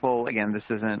against people. Again, this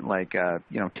isn't like,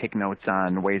 take notes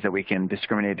on ways that we can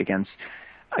discriminate against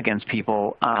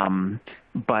people.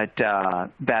 But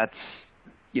that's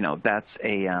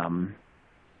an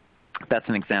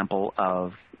example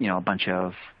of, a bunch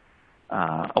of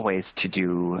ways to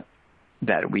do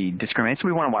that we discriminate. So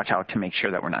we want to watch out to make sure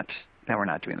that we're not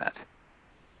doing that.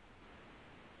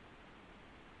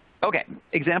 Okay,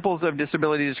 examples of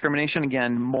disability discrimination.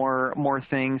 Again, more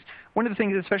things. One of the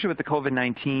things, especially with the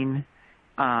COVID-19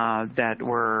 that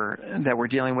we're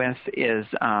dealing with, is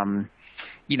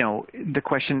the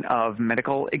question of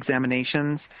medical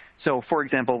examinations. So, for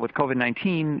example, with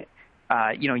COVID-19,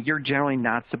 you're generally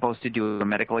not supposed to do a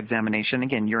medical examination.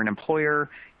 Again, you're an employer,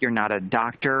 you're not a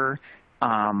doctor,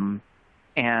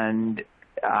 and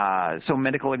so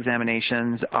medical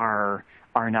examinations are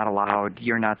not allowed.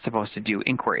 You're not supposed to do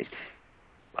inquiries.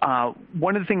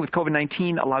 One of the things with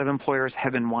COVID-19, a lot of employers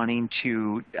have been wanting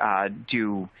to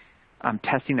do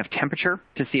testing of temperature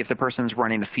to see if the person's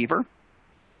running a fever.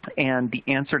 And the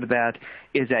answer to that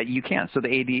is that you can't. So the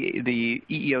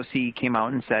EEOC came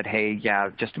out and said, hey, yeah,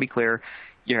 just to be clear,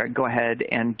 go ahead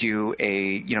and do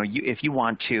if you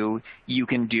want to, you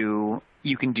can do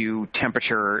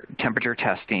temperature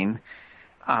testing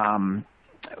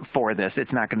for this.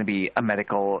 It's not going to be a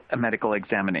medical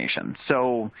examination.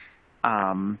 So,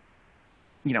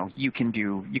 you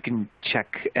can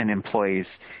check an employee's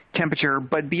temperature,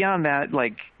 but beyond that,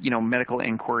 medical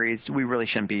inquiries, we really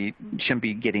shouldn't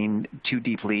be getting too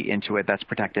deeply into it. That's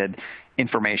protected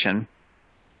information.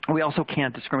 We also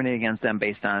can't discriminate against them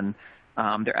based on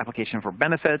their application for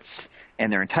benefits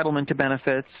and their entitlement to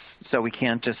benefits. So we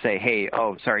can't just say, hey,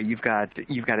 oh, sorry, you've got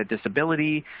a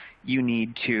disability. You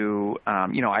need to,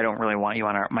 I don't really want you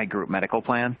on my group medical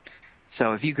plan.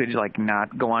 So if you could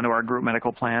not go onto our group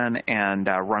medical plan and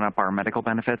run up our medical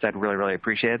benefits, I'd really, really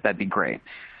appreciate it. That'd be great.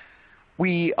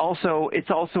 It's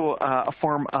also a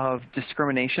form of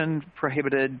discrimination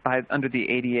prohibited under the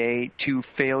ADA to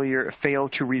fail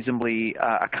to reasonably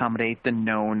accommodate the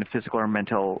known physical or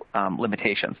mental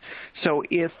limitations. So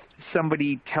if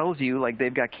somebody tells you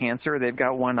they've got cancer, they've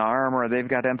got one arm, or they've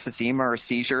got emphysema or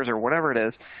seizures or whatever it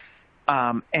is,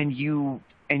 and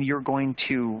you're going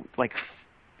to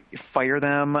fire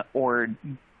them or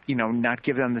not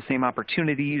give them the same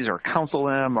opportunities or counsel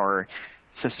them or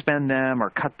suspend them or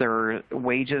cut their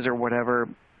wages or whatever,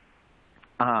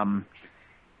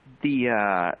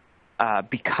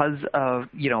 because of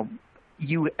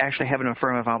you actually have an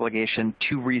affirmative obligation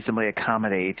to reasonably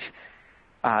accommodate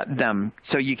them.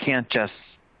 So you can't just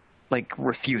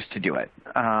refuse to do it.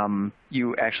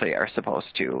 You actually are supposed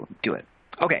to do it.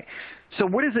 Okay, so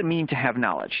what does it mean to have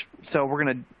knowledge? So we're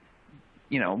going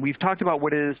to, we've talked about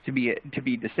what it is to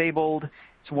be disabled.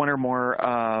 It's one or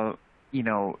more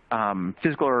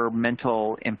physical or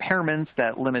mental impairments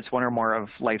that limits one or more of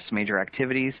life's major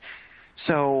activities.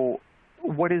 So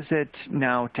what is it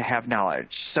now to have knowledge?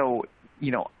 So,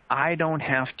 I don't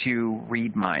have to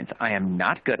read minds. I am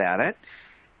not good at it.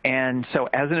 And so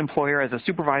as an employer, as a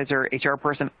supervisor, HR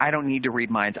person, I don't need to read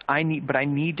minds. But I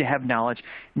need to have knowledge.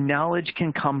 Knowledge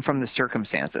can come from the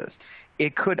circumstances.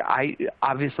 It could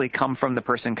obviously come from the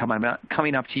person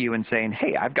coming up to you and saying,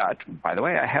 hey, I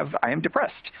am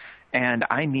depressed and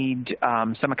I need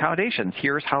some accommodations.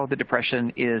 Here's how the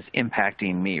depression is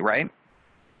impacting me, right?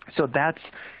 So that's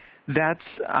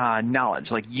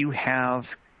knowledge. You have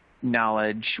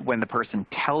knowledge when the person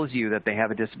tells you that they have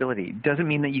a disability. Doesn't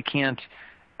mean that you can't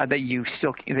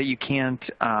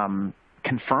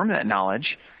confirm that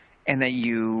knowledge, and that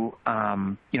you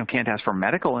can't ask for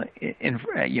medical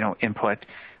input,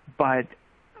 but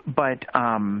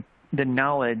the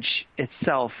knowledge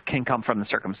itself can come from the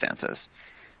circumstances.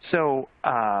 So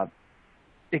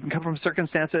it can come from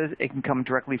circumstances. It can come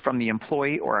directly from the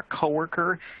employee or a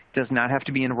coworker. It does not have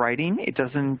to be in writing. It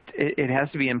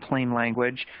has to be in plain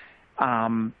language.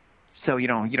 So you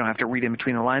don't have to read in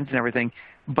between the lines and everything.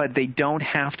 But they don't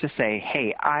have to say,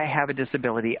 hey, I have a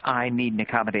disability. I need an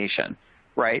accommodation.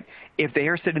 Right? If they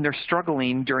are sitting there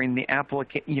struggling during the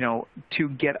to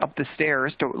get up the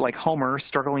stairs, like Homer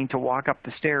struggling to walk up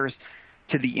the stairs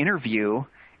to the interview,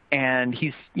 and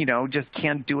he's just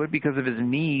can't do it because of his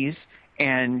knees,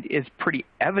 and it's pretty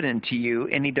evident to you,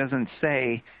 and he doesn't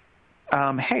say,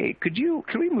 hey, could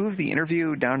we move the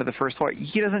interview down to the first floor?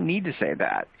 He doesn't need to say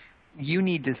that. You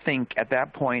need to think at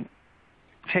that point,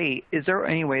 hey, is there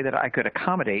any way that I could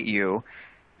accommodate you?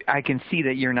 I can see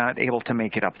that you're not able to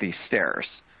make it up these stairs.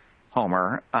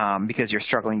 Homer, because you're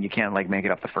struggling. You can't like make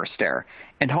it up the first stair.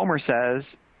 And Homer says,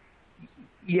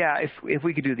 yeah, if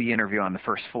we could do the interview on the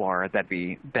first floor, that'd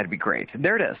be great.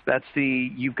 There it is. That's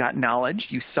you've got knowledge.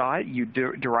 You saw it. You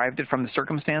derived it from the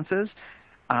circumstances.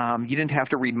 You didn't have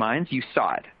to read minds. You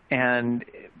saw it. And,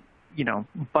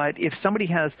 but if somebody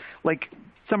has, like,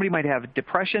 somebody might have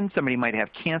depression, somebody might have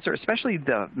cancer, especially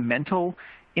the mental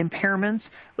impairments,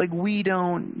 like we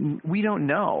don't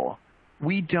know.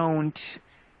 We don't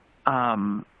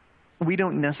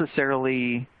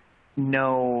necessarily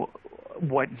know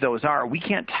what those are. We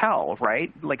can't tell,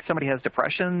 right? Like somebody has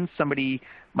depression, somebody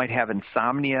might have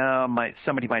insomnia,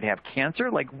 somebody might have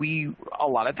cancer. Like a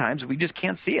lot of times we just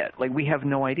can't see it. Like we have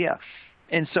no idea.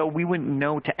 And so we wouldn't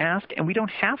know to ask, and we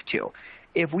don't have to.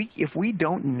 If we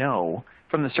don't know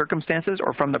from the circumstances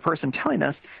or from the person telling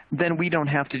us, then we don't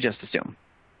have to just assume.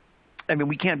 I mean,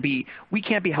 we can't be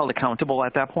held accountable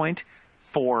at that point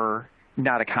for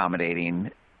not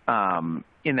accommodating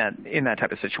in that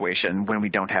type of situation when we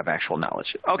don't have actual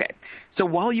knowledge. Okay, so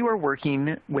while you are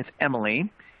working with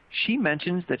Emily, she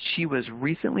mentions that she was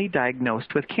recently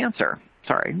diagnosed with cancer.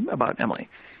 Sorry about Emily.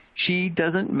 She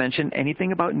doesn't mention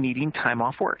anything about needing time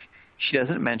off work. She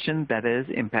doesn't mention that it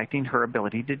is impacting her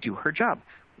ability to do her job.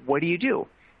 What do you do?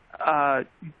 Like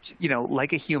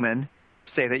a human,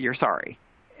 say that you're sorry.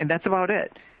 And that's about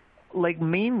it. Like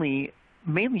mainly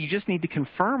you just need to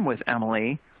confirm with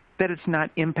Emily that it's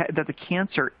not that the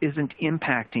cancer isn't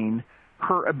impacting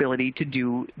her ability to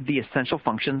do the essential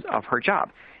functions of her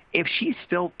job. If she's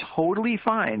still totally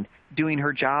fine doing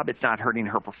her job, it's not hurting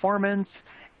her performance,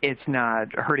 it's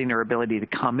not hurting her ability to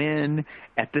come in.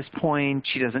 At this point,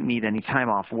 she doesn't need any time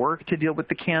off work to deal with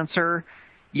the cancer.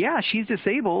 Yeah, she's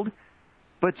disabled,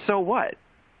 but so what?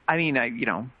 I mean,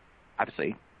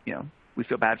 obviously, we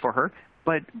feel bad for her,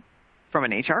 but from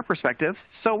an HR perspective,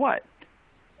 so what?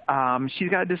 She's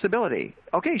got a disability.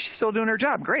 Okay, she's still doing her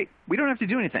job. Great. We don't have to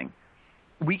do anything.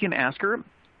 We can ask her.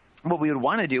 What we would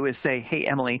want to do is say, hey,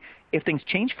 Emily, if things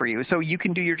change for you, so you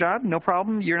can do your job, no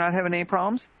problem, you're not having any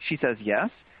problems? She says yes.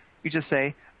 You just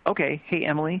say, okay, hey,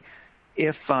 Emily,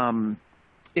 if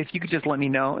you could just let me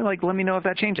know, let me know if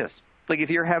that changes. Like if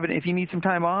you need some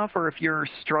time off or if you're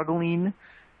struggling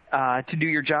to do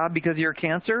your job because of your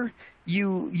cancer,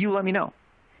 you let me know.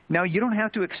 Now, you don't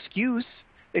have to excuse.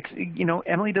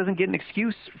 Emily doesn't get an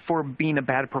excuse for being a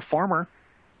bad performer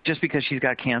just because she's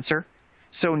got cancer.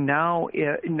 So now,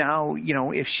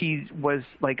 if she was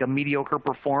like a mediocre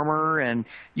performer and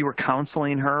you were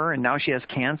counseling her and now she has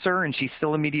cancer and she's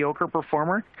still a mediocre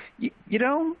performer, you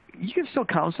can still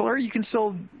counsel her. You can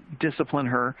still discipline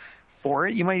her for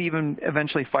it. You might even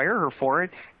eventually fire her for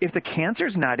it. If the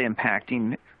cancer's not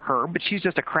impacting her, but she's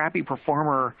just a crappy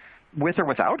performer with or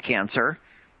without cancer,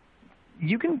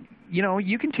 you can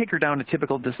take her down a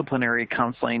typical disciplinary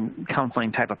counseling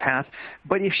type of path.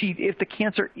 But if the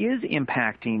cancer is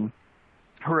impacting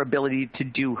her ability to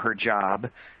do her job,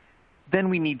 then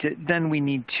we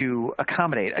need to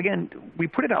accommodate. Again, we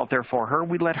put it out there for her.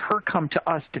 We let her come to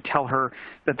us to tell her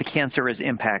that the cancer is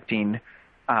impacting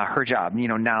her job,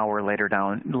 now or later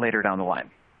down the line.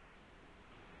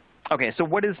 Okay, so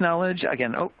what is knowledge?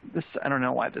 Again, I don't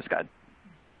know why this got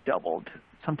doubled.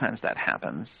 Sometimes that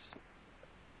happens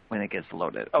when it gets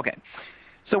loaded. Okay,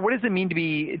 so what does it mean to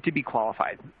be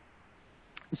qualified?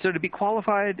 So to be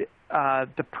qualified,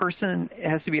 the person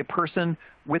has to be a person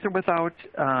with or without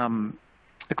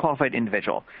a qualified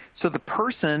individual. So the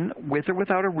person with or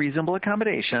without a reasonable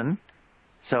accommodation,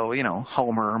 so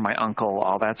Homer, my uncle,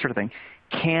 all that sort of thing,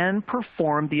 can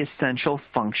perform the essential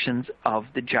functions of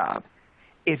the job.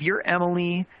 If you're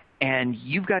Emily and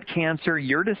you've got cancer,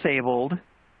 you're disabled,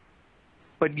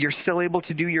 but you're still able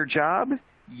to do your job,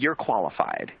 you're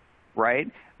qualified, right?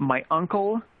 My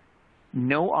uncle,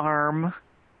 no arm,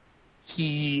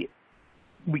 we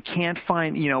can't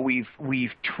find,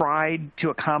 we've tried to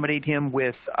accommodate him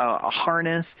with a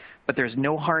harness, but there's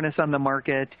no harness on the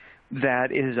market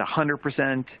that is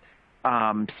 100%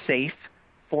 safe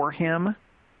for him.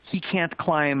 He can't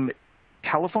climb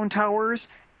telephone towers,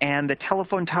 and the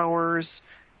telephone towers,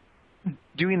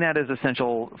 doing that is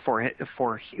essential for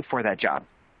that job,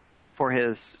 for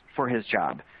his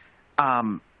job.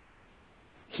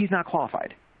 He's not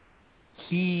qualified.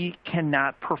 He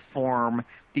cannot perform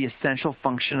the essential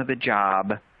function of the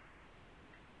job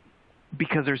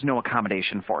because there's no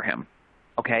accommodation for him.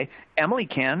 Okay? Emily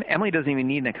can. Emily doesn't even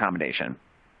need an accommodation.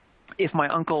 If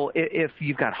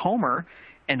you've got Homer,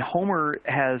 and Homer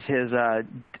has his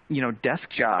desk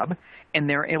job, and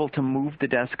they're able to move the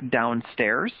desk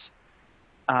downstairs,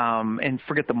 and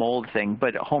forget the mold thing,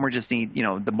 but Homer just needs,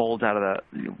 the mold's out of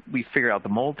we figured out the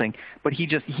mold thing, but he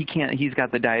can't, he's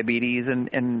got the diabetes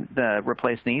and the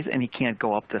replaced knees, and he can't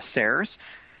go up the stairs.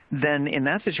 Then in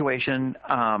that situation,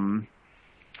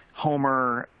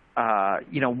 Homer,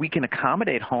 we can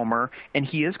accommodate Homer, and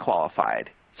he is qualified.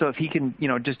 So if he can,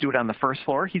 just do it on the first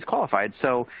floor, he's qualified.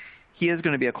 So he is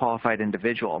going to be a qualified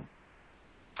individual.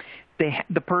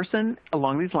 The person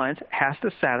along these lines has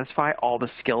to satisfy all the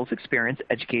skills, experience,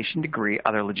 education, degree,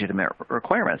 other legitimate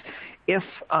requirements. If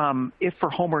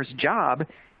for Homer's job,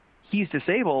 he's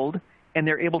disabled and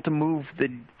they're able to move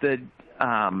the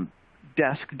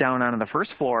desk down onto the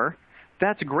first floor,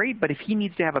 that's great. But if he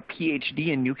needs to have a PhD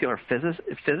in nuclear physics,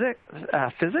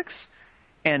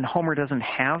 and Homer doesn't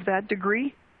have that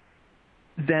degree,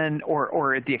 then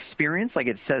or the experience, like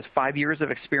it says 5 years of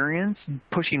experience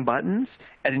pushing buttons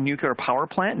at a nuclear power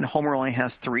plant, and Homer only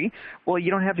has 3. Well,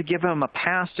 you don't have to give him a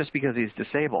pass just because he's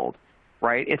disabled,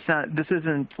 right? It's not. This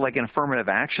isn't like an affirmative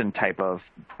action type of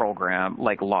program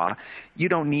like law. You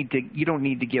don't need to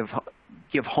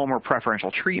give Homer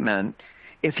preferential treatment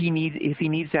if he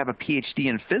needs to have a PhD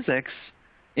in physics.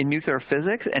 In nuclear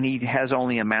physics, and he has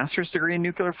only a master's degree in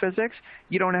nuclear physics,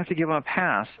 you don't have to give him a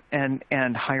pass and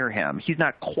hire him. He's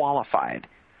not qualified.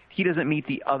 He doesn't meet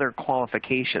the other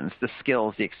qualifications, the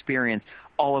skills, the experience,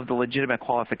 all of the legitimate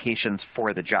qualifications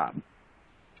for the job,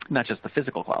 not just the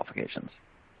physical qualifications.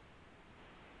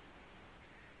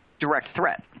 Direct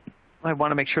threat. I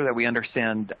want to make sure that we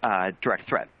understand direct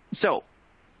threat. So,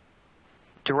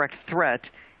 direct threat,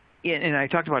 and I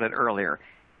talked about it earlier,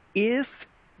 if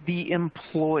the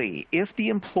employee's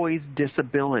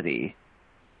disability,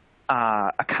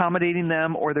 accommodating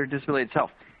them or their disability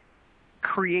itself,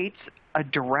 creates a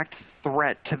direct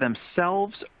threat to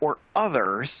themselves or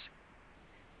others,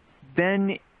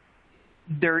 then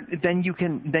you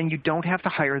don't have to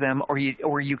hire them, or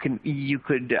you could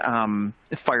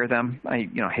fire them. I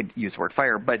hate to use the word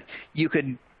fire, but you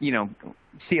could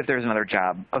see if there's another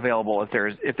job available,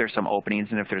 if there's some openings,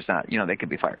 and if there's not, they could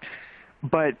be fired.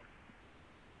 But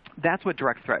that's what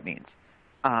direct threat means.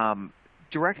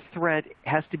 Direct threat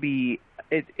has to be,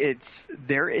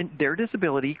 their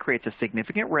disability creates a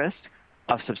significant risk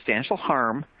of substantial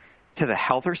harm to the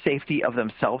health or safety of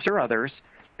themselves or others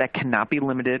that cannot be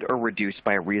limited or reduced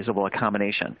by a reasonable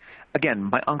accommodation. Again,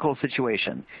 my uncle's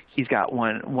situation, he's got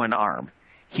one arm.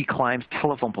 He climbs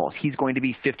telephone poles. He's going to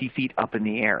be 50 feet up in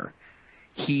the air.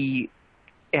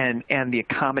 And the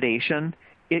accommodation,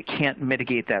 it can't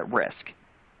mitigate that risk.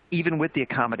 Even with the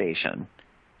accommodation,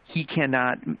 it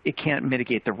can't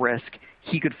mitigate the risk.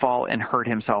 He could fall and hurt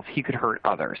himself. He could hurt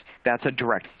others. That's a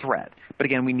direct threat. But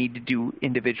again, we need to do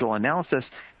individual analysis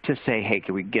to say, hey,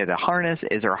 can we get a harness?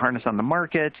 Is there a harness on the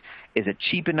market? Is it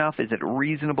cheap enough? Is it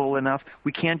reasonable enough?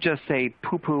 We can't just say,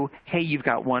 poo-poo, hey, you've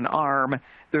got one arm.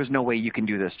 There's no way you can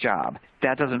do this job.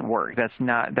 That doesn't work. That's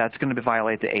going to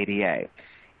violate the ADA.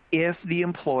 If the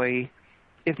employee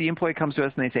comes to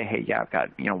us and they say, hey, yeah, I've got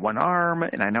one arm,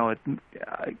 and I know it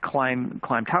climb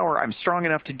tower, I'm strong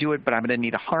enough to do it, but I'm going to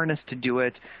need a harness to do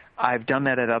it. I've done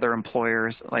that at other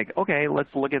employers. Like, okay,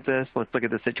 let's look at this. Let's look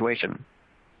at the situation.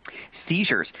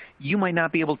 Seizures. You might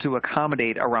not be able to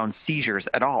accommodate around seizures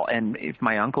at all. And if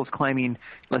my uncle's climbing,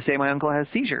 let's say my uncle has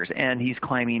seizures and he's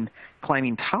climbing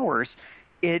towers,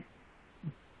 it,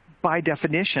 by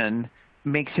definition,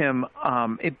 makes him,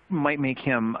 it might make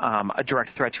him a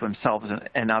direct threat to himself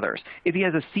and others. If he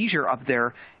has a seizure up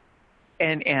there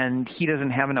and he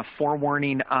doesn't have enough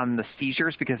forewarning on the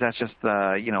seizures because that's just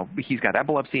he's got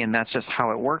epilepsy and that's just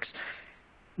how it works,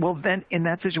 well, then in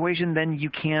that situation, then you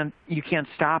can't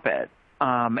stop it.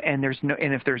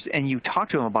 And you talk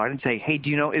to him about it and say, hey,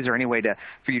 is there any way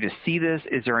for you to see this?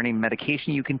 Is there any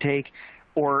medication you can take?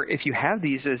 Or if you have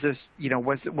these, is this,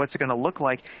 what's it going to look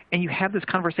like? And you have this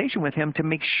conversation with him to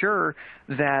make sure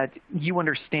that you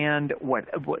understand what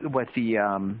the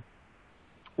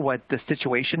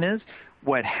situation is,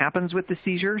 what happens with the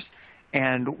seizures,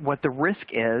 and what the risk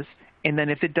is. And then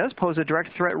if it does pose a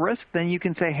direct threat risk, then you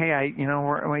can say, hey,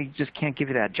 I just can't give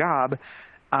you that job.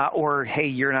 Or, hey,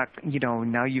 you're not,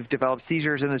 now you've developed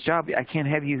seizures in this job. I can't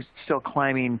have you still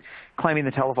climbing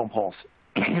the telephone poles.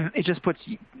 It just puts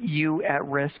you at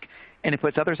risk, and it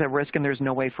puts others at risk, and there's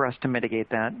no way for us to mitigate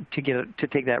that, to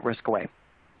take that risk away.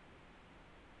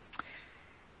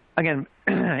 Again,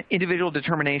 individual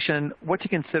determination, what to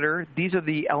consider. These are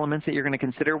the elements that you're going to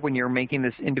consider when you're making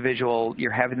this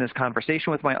you're having this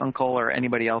conversation with my uncle or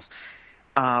anybody else.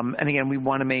 And again, we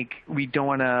want to make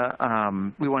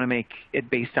it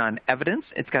based on evidence.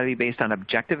 It's got to be based on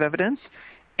objective evidence,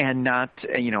 and not,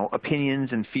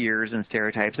 opinions and fears and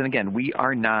stereotypes. And again, we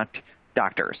are not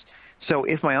doctors. So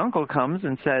if my uncle comes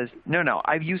and says, no,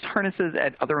 I've used harnesses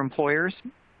at other employers,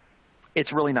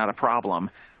 it's really not a problem.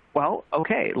 Well,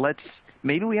 okay,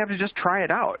 maybe we have to just try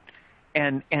it out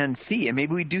and see, and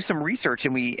maybe we do some research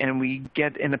and we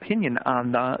get an opinion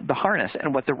on the harness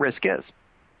and what the risk is.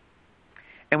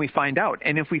 And we find out.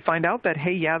 And if we find out that,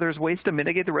 hey, yeah, there's ways to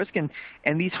mitigate the risk and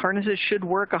these harnesses should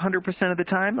work 100% of the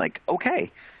time, like,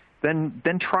 okay, then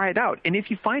try it out. And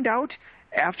if you find out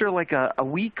after like a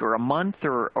week or a month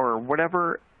or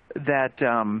whatever that,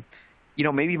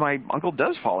 maybe my uncle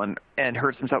does fall and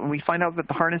hurts himself, and we find out that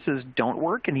the harnesses don't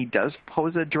work and he does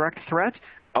pose a direct threat,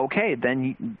 okay,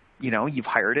 then, you've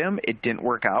hired him, it didn't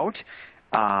work out,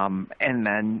 and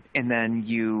then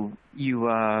you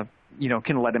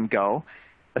can let him go,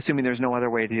 assuming there's no other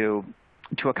way to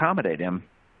accommodate him.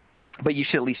 But you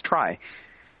should at least try.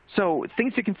 So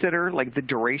things to consider, like the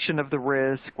duration of the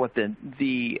risk, what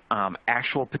the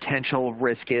actual potential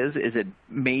risk is. Is it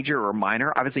major or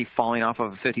minor? Obviously, falling off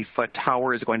of a 50-foot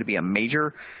tower is going to be a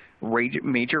major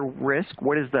risk.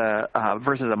 What is the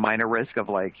versus a minor risk of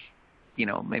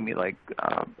maybe like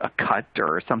a cut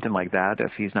or something like that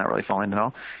if he's not really falling at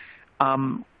all.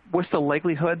 What's the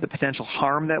likelihood, the potential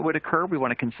harm that would occur? We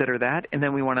want to consider that, and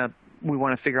then we want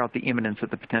to figure out the imminence of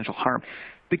the potential harm.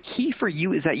 The key for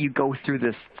you is that you go through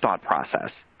this thought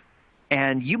process,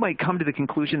 and you might come to the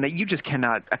conclusion that you just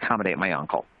cannot accommodate my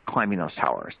uncle climbing those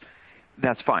towers.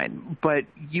 That's fine, but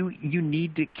you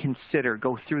need to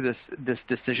go through this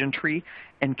decision tree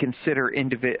and consider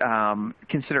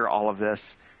all of this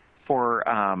for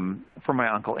my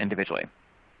uncle individually.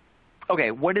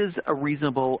 Okay, what is a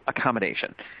reasonable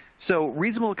accommodation? So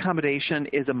reasonable accommodation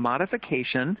is a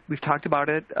modification. We've talked about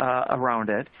it around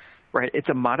it, right? It's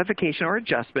a modification or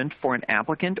adjustment for an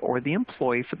applicant or the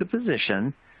employee for the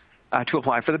position to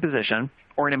apply for the position,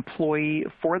 or an employee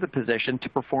for the position to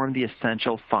perform the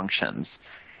essential functions,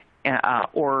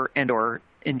 or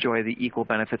enjoy the equal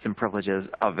benefits and privileges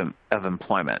of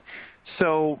employment.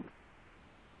 So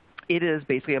it is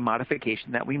basically a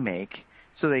modification that we make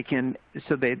so they can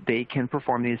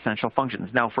perform the essential functions.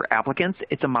 Now, for applicants,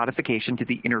 it's a modification to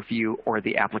the interview or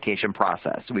the application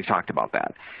process. We've talked about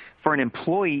that. For an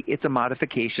employee, it's a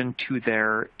modification to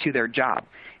their job.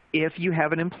 If you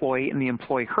have an employee and the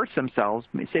employee hurts themselves,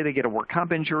 say they get a work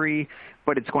comp injury,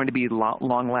 but it's going to be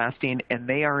long-lasting, and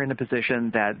they are in a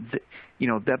position that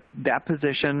that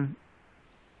position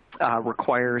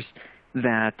requires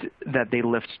that they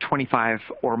lift 25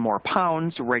 or more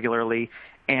pounds regularly,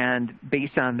 and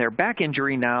based on their back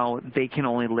injury now, they can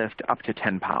only lift up to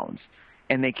 10 pounds.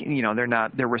 And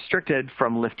they're restricted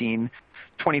from lifting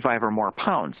 25 or more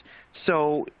pounds.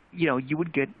 So, you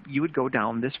would go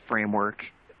down this framework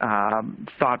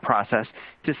thought process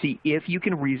to see if you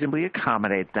can reasonably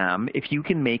accommodate them, if you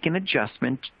can make an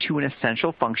adjustment to an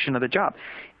essential function of the job.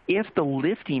 If the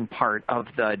lifting part of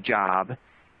the job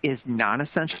is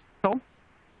non-essential,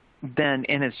 then,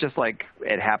 and it's just like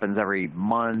it happens every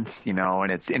month,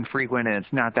 and it's infrequent and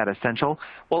it's not that essential,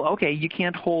 well, okay, you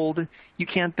can't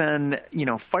then,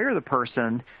 fire the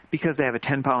person because they have a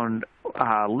 10-pound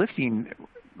lifting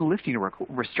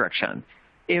restriction.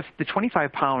 If the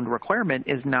 25-pound requirement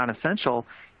is non-essential,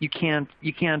 you can't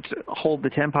hold the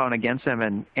 10-pound against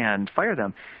them and fire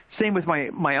them. Same with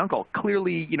my uncle.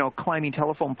 Clearly, climbing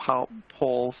telephone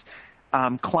poles,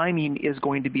 climbing is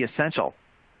going to be essential.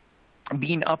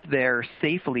 Being up there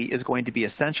safely is going to be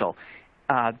essential.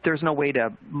 There's no way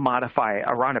to modify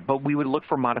around it, but we would look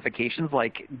for modifications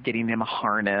like getting him a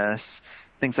harness,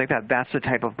 things like that. That's the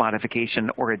type of modification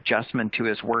or adjustment to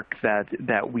his work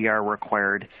that we are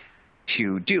required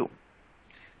to do.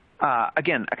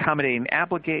 Again, accommodating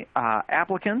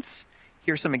applicants.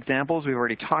 Here's some examples. We've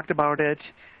already talked about it.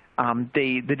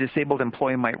 The disabled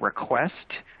employee might request.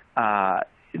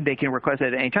 They can request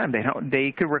it at any time.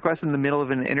 They could request in the middle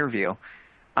of an interview.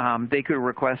 They could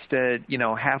request it,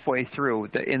 halfway through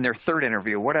in their third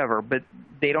interview, whatever. But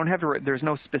they don't have to. There's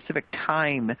no specific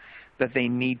time that they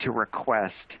need to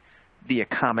request the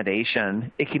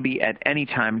accommodation. It can be at any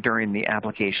time during the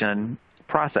application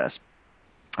process.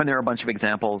 And there are a bunch of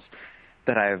examples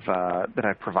that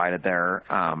I've provided there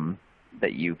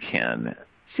that you can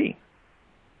see.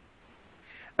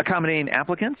 Accommodating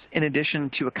applicants. In addition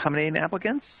to accommodating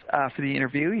applicants for the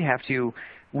interview, you have to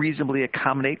reasonably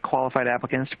accommodate qualified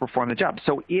applicants to perform the job.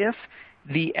 So if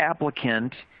the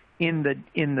applicant in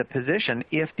the position,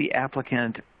 if the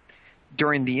applicant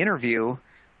during the interview,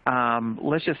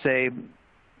 let's just say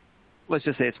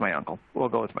it's my uncle. We'll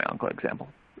go with my uncle example.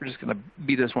 We're just going to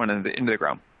beat this one into the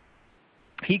ground.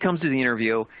 He comes to the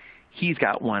interview. He's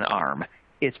got one arm.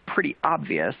 It's pretty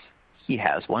obvious he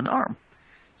has one arm.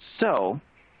 So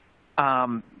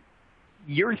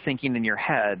you're thinking in your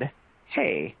head,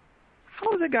 hey,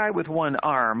 how is a guy with one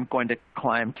arm going to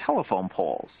climb telephone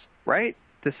poles, right?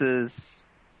 This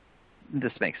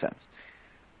makes sense.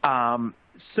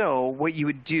 So what you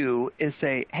would do is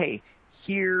say, hey,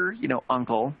 here,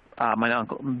 uncle,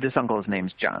 this uncle's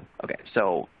name's John. Okay,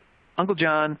 so Uncle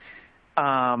John,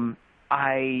 I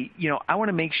want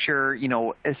to make sure,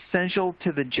 essential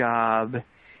to the job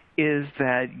is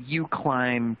that you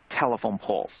climb telephone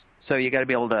poles. So you got to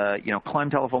be able to, climb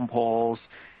telephone poles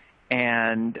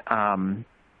and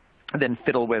then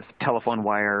fiddle with telephone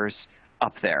wires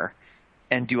up there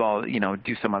and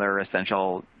do some other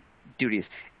essential duties.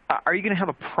 Are you going to have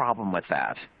a problem with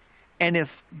that? And if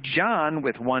John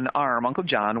with one arm, Uncle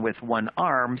John with one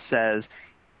arm says,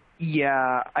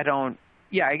 I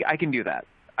can do that.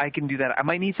 I can do that. I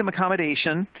might need some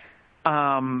accommodation,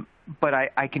 but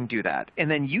I can do that. And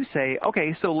then you say,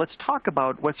 okay, so let's talk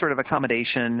about what sort of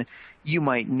accommodation you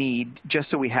might need just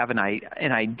so we have an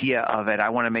idea of it. I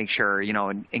want to make sure,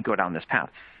 and go down this path.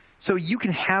 So you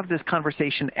can have this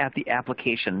conversation at the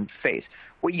application phase.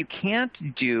 What you can't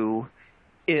do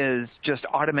is just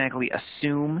automatically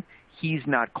assume he's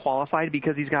not qualified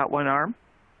because he's got one arm.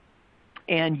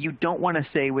 And you don't want to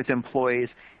say with employees,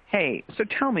 hey, so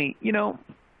tell me,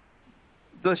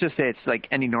 let's just say it's like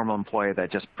any normal employee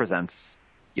that just presents,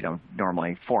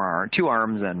 normally two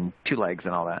arms and two legs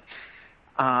and all that.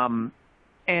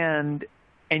 And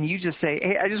you just say,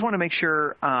 hey, I just want to make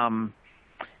sure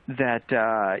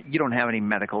that you don't have any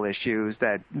medical issues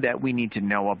that we need to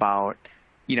know about,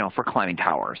 for climbing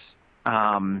towers.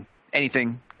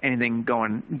 Anything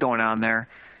going on there.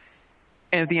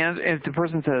 And at the end, if the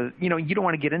person says, you don't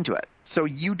want to get into it. So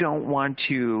you don't want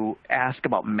to ask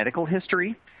about medical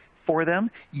history for them.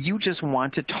 You just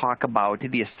want to talk about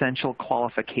the essential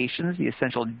qualifications, the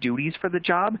essential duties for the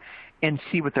job, and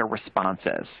see what their response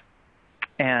is.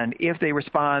 And if they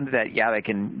respond that, they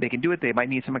can do it, they might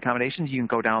need some accommodations, you can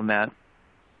go down that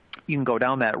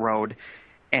road.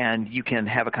 And you can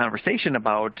have a conversation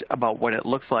about what it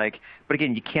looks like, but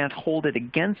again, you can't hold it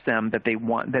against them that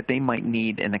they might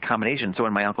need an accommodation. So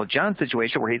in my Uncle John's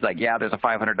situation, where he's like, there's a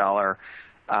 $500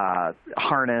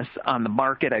 harness on the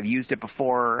market. I've used it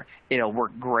before. It'll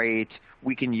work great.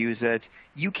 We can use it.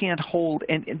 You can't hold,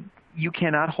 and you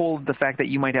cannot hold the fact that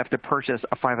you might have to purchase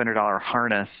a $500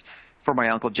 harness for my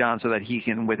Uncle John so that he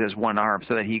can, with his one arm,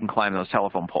 so that he can climb those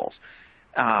telephone poles.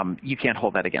 You can't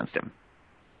hold that against him.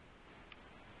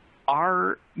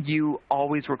 Are you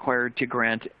always required to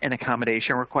grant an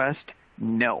accommodation request?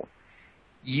 No.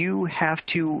 You have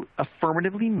to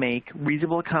affirmatively make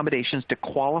reasonable accommodations to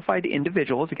qualified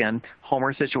individuals. Again,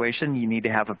 Homer's situation, you need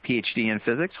to have a PhD in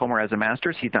physics. Homer has a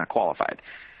master's. He's not qualified.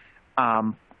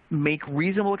 Make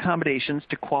reasonable accommodations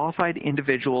to qualified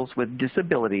individuals with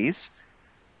disabilities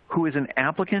who is an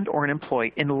applicant or an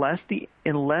employee unless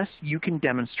you can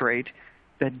demonstrate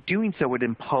that doing so would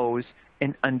impose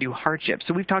an undue hardship.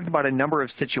 So we've talked about a number of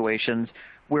situations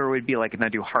where it would be like an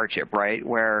undue hardship, right,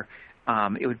 where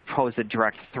it would pose a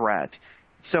direct threat.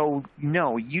 So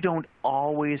no, you don't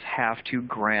always have to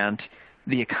grant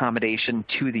the accommodation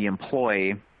to the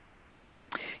employee.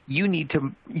 You need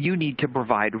to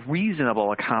provide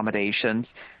reasonable accommodations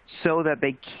so that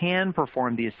they can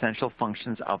perform the essential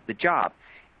functions of the job.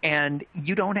 And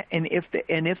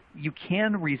if you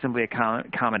can reasonably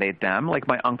accommodate them, like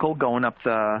my uncle going up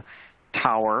the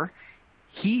tower,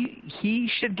 he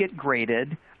should get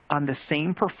graded on the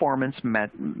same performance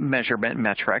measurement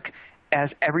metric as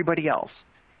everybody else.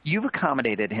 You've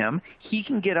accommodated him. He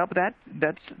can get up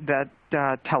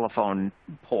that telephone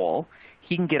pole.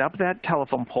 He can get up that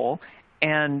telephone pole,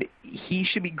 and he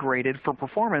should be graded for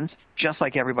performance just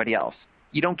like everybody else.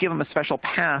 You don't give him a special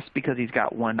pass because he's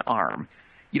got one arm.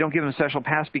 You don't give him a special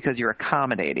pass because you're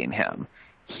accommodating him.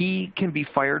 He can be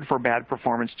fired for bad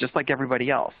performance just like everybody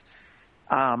else.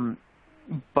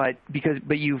 But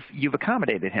you've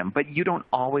accommodated him. But you don't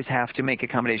always have to make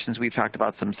accommodations. We've talked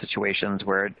about some situations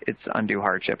where it's undue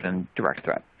hardship and direct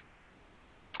threat.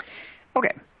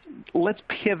 Okay, let's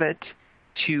pivot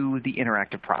to the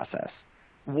interactive process.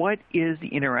 What is the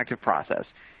interactive process?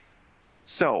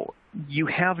 So you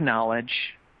have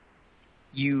knowledge.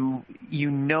 You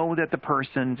know that the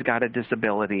person's got a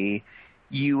disability.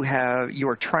 You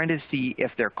are trying to see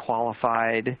if they're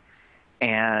qualified,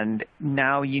 and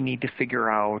now you need to figure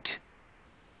out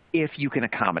if you can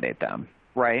accommodate them,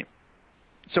 right?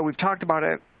 So we've talked about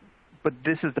it, but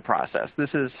this is the process.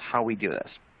 This is how we do this.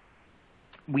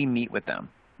 We meet with them.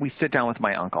 We sit down with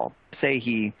my uncle.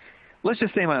 Let's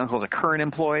just say my uncle's a current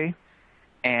employee,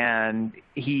 and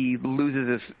he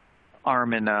loses his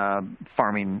arm in a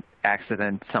farming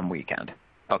accident some weekend.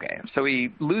 Okay, so he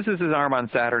loses his arm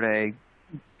on Saturday,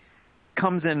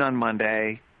 comes in on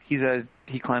Monday.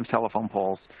 He climbs telephone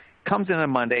poles. Comes in on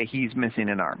Monday. He's missing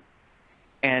an arm,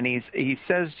 and he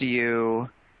says to you,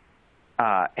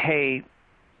 "Hey,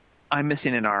 I'm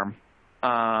missing an arm.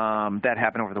 That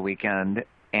happened over the weekend,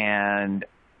 and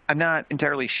I'm not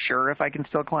entirely sure if I can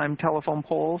still climb telephone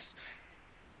poles."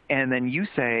 And then you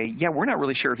say, "Yeah, we're not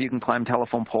really sure if you can climb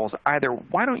telephone poles either.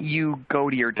 Why don't you go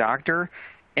to your doctor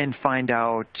and find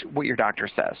out what your doctor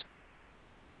says?"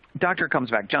 Doctor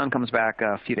comes back. John comes back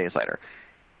a few days later.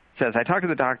 Says, "I talked to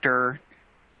the doctor.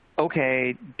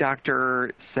 Okay,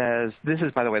 doctor says," this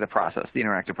is, by the way, the process, the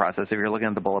interactive process. If you're looking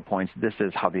at the bullet points, this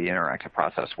is how the interactive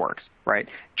process works, right?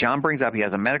 John brings up he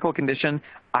has a medical condition.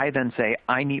 I then say,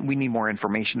 we need more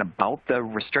information about the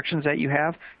restrictions that you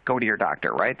have. Go to your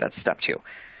doctor, right? That's step 2.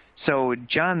 So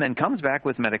John then comes back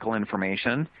with medical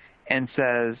information and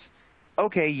says,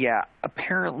 okay, yeah,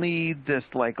 apparently this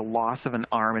loss of an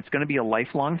arm, it's going to be a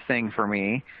lifelong thing for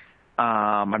me.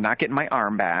 I'm not getting my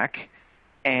arm back.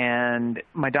 And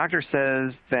my doctor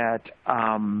says that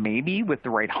maybe with the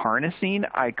right harnessing,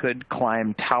 I could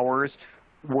climb towers.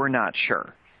 We're not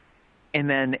sure. And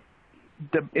then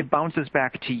it bounces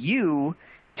back to you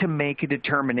to make a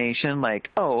determination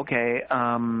oh, okay,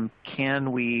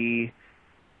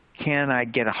 can I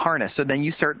get a harness? So then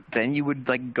you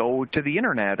would go to the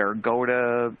internet or go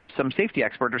to some safety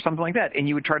expert or something like that, and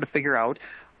you would try to figure out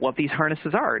what these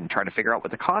harnesses are and try to figure out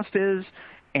what the cost is,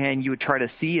 and you would try to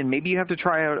see, and maybe you have to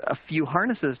try out a few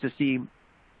harnesses to see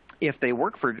if they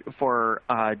work for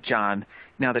John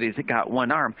now that he's got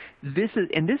one arm. This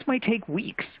might take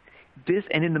weeks.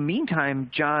 And in the meantime,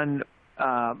 John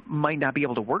might not be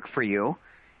able to work for you,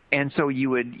 and so he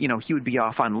would be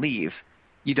off on leave.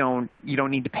 You don't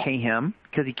need to pay him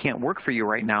because he can't work for you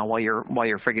right now while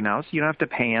you're figuring out. So you don't have to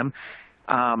pay him.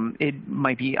 It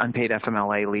might be unpaid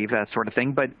FMLA leave, that sort of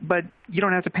thing, but you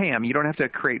don't have to pay him. You don't have to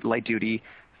create light duty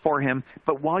for him.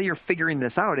 But while you're figuring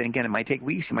this out, and again, it might take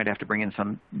weeks. You might have to bring in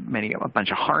a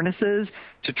bunch of harnesses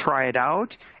to try it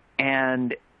out,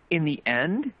 and in the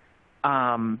end,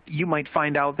 you might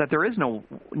find out that there is no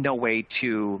way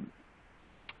to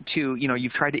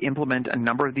you've tried to implement a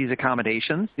number of these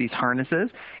accommodations, these harnesses,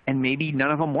 and maybe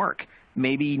none of them work.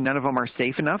 Maybe none of them are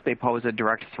safe enough. They pose a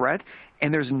direct threat,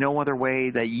 and there's no other way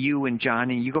that you and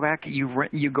John, and you go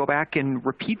back and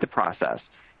repeat the process.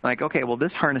 Okay, well,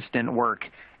 this harness didn't work.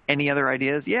 Any other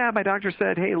ideas? Yeah, my doctor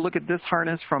said, hey, look at this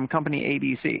harness from company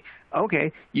ABC.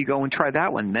 Okay, you go and try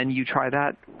that one. Then you try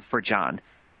that for John.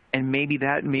 And maybe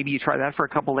you try that for a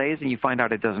couple days and you find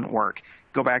out it doesn't work.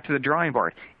 Go back to the drawing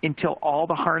board until all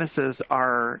the harnesses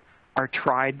are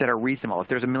tried that are reasonable. If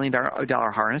there's $1 million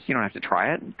harness, you don't have to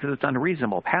try it because it's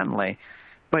unreasonable patently.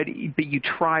 But you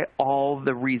try all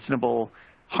the reasonable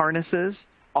harnesses,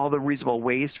 all the reasonable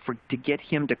ways to get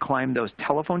him to climb those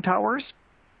telephone towers.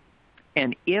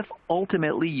 And if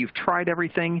ultimately you've tried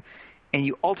everything and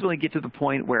you ultimately get to the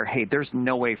point where, hey, there's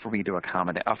no way for me to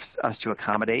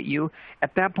accommodate you,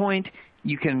 at that point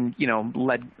you can,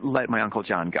 let my Uncle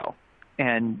John go.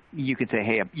 And you could say,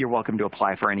 hey, you're welcome to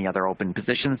apply for any other open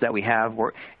positions that we have,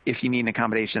 or if you need an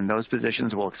accommodation in those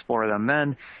positions, we'll explore them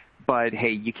then. But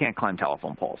hey, you can't climb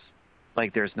telephone poles.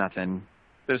 There's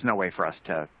no way for us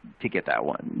to get that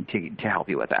one, to help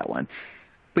you with that one.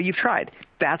 But you've tried.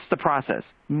 That's the process.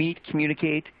 Meet,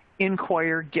 communicate,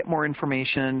 inquire, get more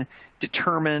information,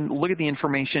 determine, look at the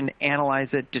information, analyze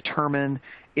it, determine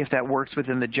if that works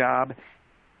within the job,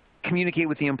 communicate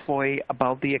with the employee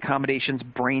about the accommodations,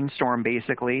 brainstorm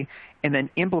basically, and then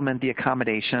implement the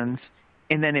accommodations.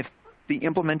 And then if the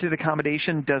implemented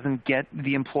accommodation doesn't get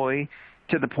the employee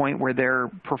to the point where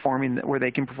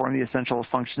they can perform the essential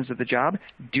functions of the job,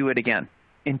 do it again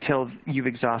until you've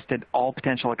exhausted all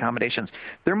potential accommodations.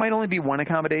 There might only be one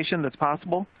accommodation that's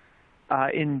possible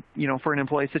for an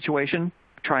employee situation.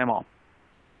 Try them all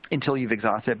until you've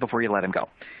exhausted before you let him go.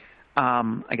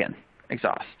 Again,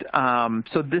 exhaust.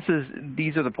 So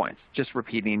these are the points. Just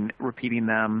repeating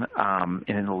them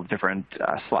in a little different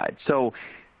slide. So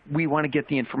we want to get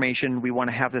the information. We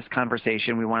want to have this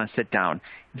conversation. We want to sit down.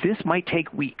 This might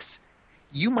take weeks.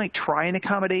 You might try an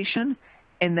accommodation,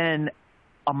 and then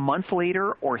a month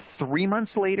later or 3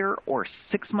 months later or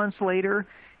 6 months later,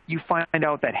 you find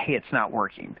out that, hey, it's not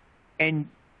working. And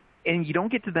you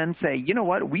don't get to then say, you know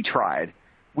what, we tried.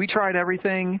 We tried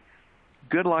everything.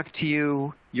 Good luck to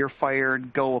you. You're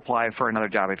fired. Go apply for another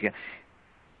job.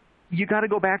 You got to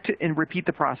go back and repeat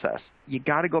the process. You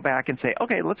got to go back and say,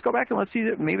 okay, let's go back and let's see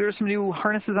that maybe there's some new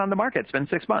harnesses on the market. It's been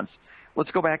 6 months.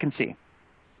 Let's go back and see.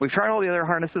 We've tried all the other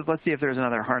harnesses. Let's see if there's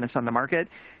another harness on the market.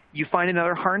 You find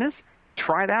another harness,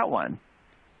 try that one,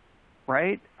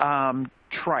 right?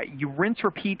 You rinse,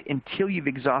 repeat until you've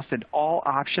exhausted all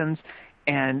options,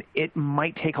 And it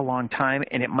might take a long time,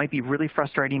 and it might be really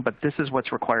frustrating, but this is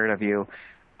what's required of you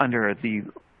under the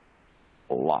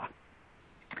law.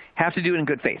 Have to do it in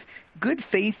good faith. Good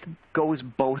faith goes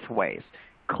both ways.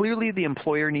 Clearly, the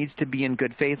employer needs to be in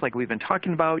good faith, like we've been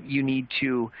talking about. You need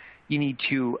to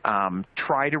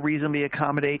try to reasonably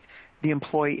accommodate the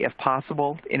employee if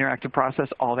possible, interactive process,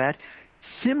 all that.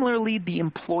 Similarly, the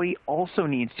employee also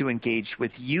needs to engage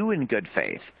with you in good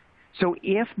faith. So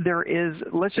if there is,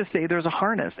 let's just say there's a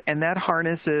harness, and that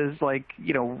harness is like,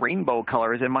 rainbow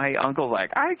colors, and my uncle's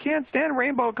like, I can't stand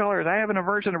rainbow colors. I have an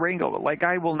aversion to rainbow. Like,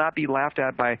 I will not be laughed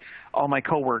at by all my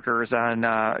coworkers on,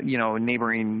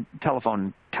 neighboring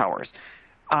telephone towers.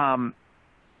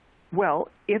 Well,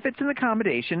 if it's an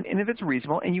accommodation and if it's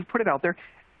reasonable and you've put it out there,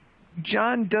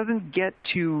 John doesn't get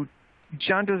to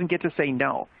say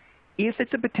no. If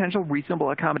it's a potential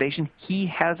reasonable accommodation, he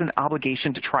has an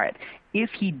obligation to try it.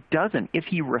 If he doesn't, if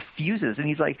he refuses, and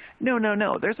he's like, no,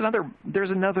 there's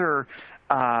another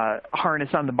harness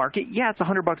on the market. Yeah, it's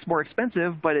 $100 more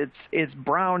expensive, but it's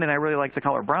brown, and I really like the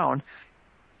color brown.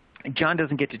 John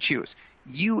doesn't get to choose.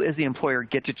 You, as the employer,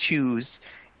 get to choose.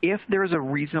 If there's a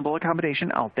reasonable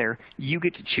accommodation out there, you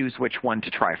get to choose which one to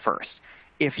try first.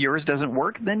 If yours doesn't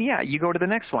work, then yeah, you go to the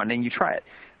next one and you try it.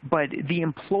 But the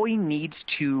employee needs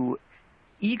to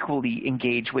equally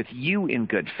engage with you in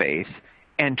good faith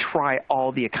and try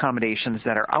all the accommodations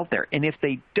that are out there. And if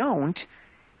they don't,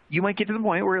 you might get to the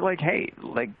point where you're like, hey,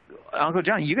 like, Uncle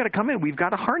John, you got to come in. We've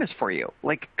got a harness for you.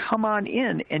 Like, come on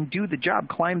in and do the job.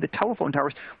 Climb the telephone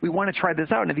towers. We want to try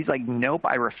this out. And if he's like, nope,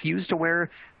 I refuse to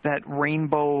wear that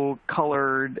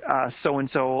rainbow-colored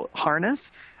so-and-so harness,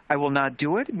 I will not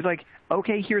do it. Be like,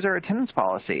 okay, here's our attendance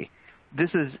policy.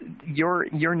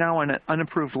 You're now on an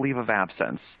unapproved leave of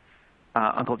absence,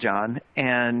 Uncle John,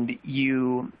 and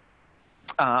you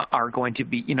are going to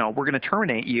be, we're going to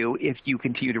terminate you if you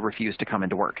continue to refuse to come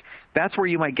into work. That's where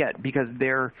you might get, because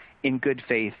they're in good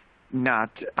faith,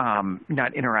 not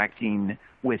interacting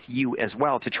with you as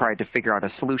well to try to figure out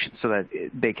a solution so that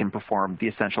they can perform the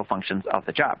essential functions of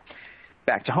the job.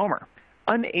 Back to Homer.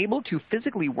 Unable to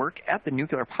physically work at the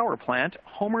nuclear power plant,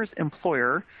 Homer's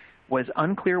employer was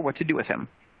unclear what to do with him.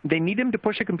 They need him to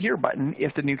push a computer button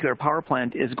if the nuclear power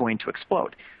plant is going to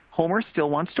explode. Homer still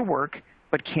wants to work,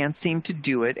 but can't seem to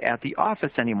do it at the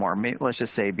office anymore. Maybe, let's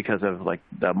just say because of like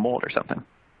the mold or something.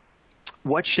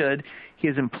 What should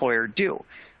his employer do?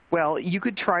 Well, you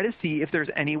could try to see if there's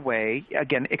any way,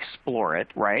 again, explore it,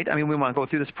 right? I mean, we want to go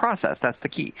through this process. That's the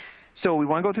key. So we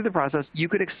want to go through the process. You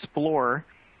could explore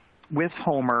with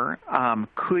Homer,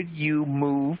 could you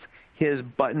move his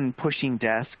button-pushing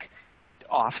desk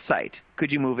off-site?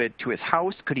 Could you move it to his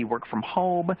house? Could he work from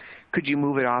home? Could you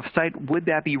move it off-site? Would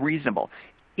that be reasonable?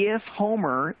 If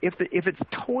Homer, if it's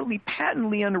totally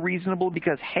patently unreasonable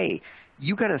because, hey,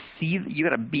 you got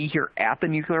to be here at the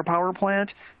nuclear power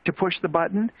plant to push the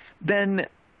button, then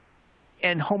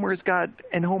and Homer's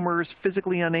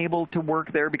physically unable to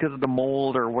work there because of the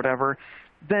mold or whatever,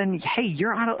 then hey,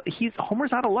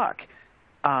 Homer's out of luck.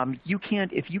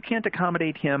 If you can't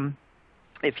accommodate him,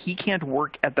 if he can't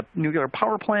work at the nuclear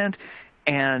power plant,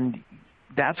 and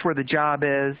that's where the job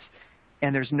is,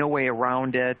 and there's no way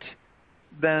around it,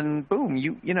 then boom,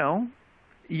 you're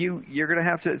going to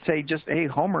have to say just, hey,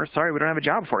 Homer, sorry, we don't have a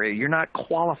job for you. You're not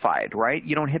qualified, right?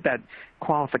 You don't hit that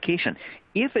qualification.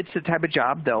 If it's the type of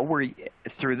job, though, where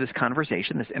through this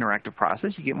conversation, this interactive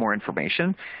process, you get more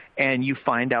information and you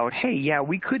find out, hey, yeah,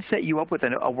 we could set you up with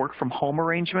a work-from-home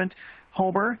arrangement,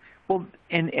 Homer. Well,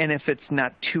 and if it's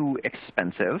not too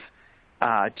expensive,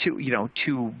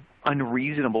 too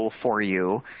unreasonable for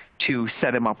you to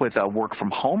set him up with a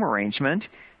work-from-home arrangement,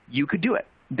 you could do it,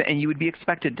 and you would be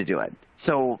expected to do it.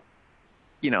 So,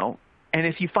 and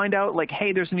if you find out like,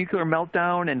 hey, there's a nuclear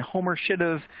meltdown and Homer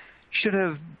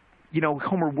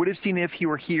Homer would have seen it if he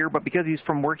were here, but because he's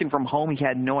working from home, he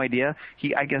had no idea.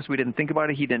 I guess we didn't think about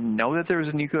it. He didn't know that there was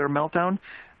a nuclear meltdown.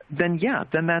 Then yeah,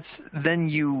 then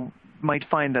you might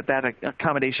find that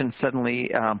accommodation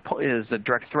suddenly is a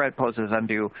direct threat, poses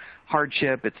undue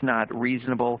hardship. It's not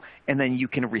reasonable, and then you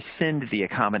can rescind the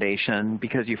accommodation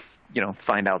because you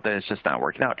find out that it's just not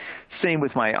working out. Same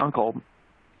with my uncle.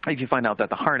 If you find out that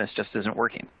the harness just isn't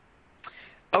working.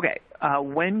 Okay,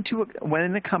 when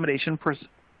an accommodation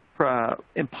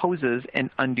imposes an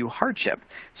undue hardship.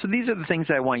 So these are the things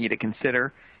that I want you to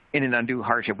consider in an undue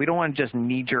hardship. We don't want to just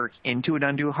knee-jerk into an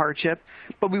undue hardship,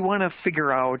 but we want to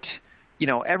figure out,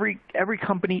 every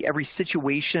company, every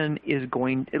situation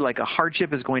a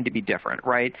hardship is going to be different,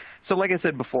 right? So like I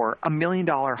said before, $1 million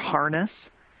harness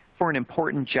for an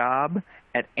important job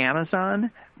at Amazon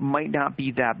might not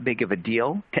be that big of a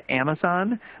deal to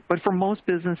Amazon, but for most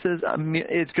businesses,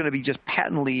 it's going to be just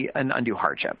patently an undue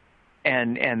hardship,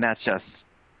 and that's just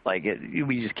like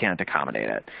we just can't accommodate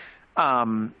it.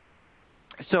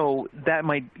 So that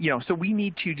might, so we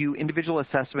need to do individual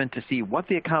assessment to see what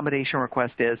the accommodation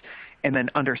request is, and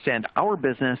then understand our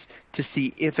business to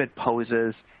see if it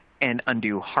poses an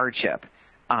undue hardship.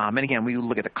 And again, we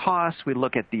look at the cost, we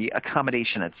look at the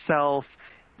accommodation itself,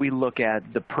 we look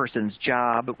at the person's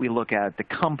job, we look at the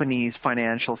company's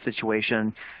financial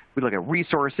situation, we look at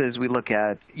resources, we look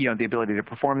at the ability to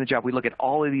perform the job, we look at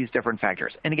all of these different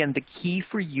factors. And again, the key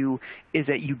for you is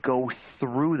that you go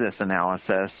through this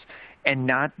analysis and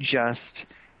not just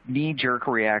knee-jerk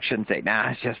reaction, say,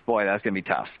 nah, it's just, boy, that's going to be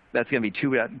tough. That's going to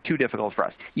be too difficult for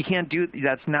us. You can't do,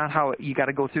 that's not how, you got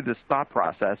to go through this thought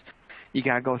process. You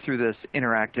got to go through this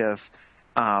interactive,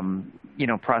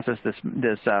 process,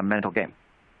 this mental game.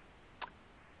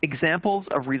 Examples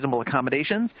of reasonable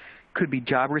accommodations could be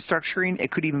job restructuring. It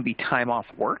could even be time off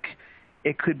work.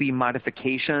 It could be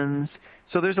modifications.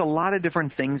 So there's a lot of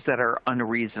different things that are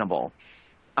unreasonable.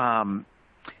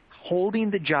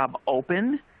 Holding the job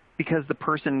open because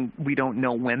we don't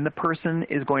know when the person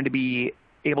is going to be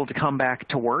able to come back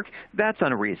to work, that's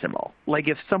unreasonable. Like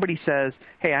if somebody says,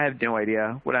 hey, I have no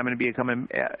idea when I'm going to be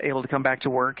able to come back to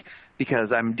work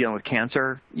because I'm dealing with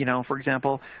cancer, for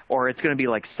example, or it's going to be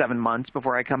like 7 months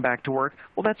before I come back to work,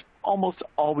 well, that's almost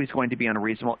always going to be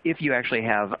unreasonable if you actually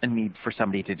have a need for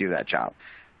somebody to do that job.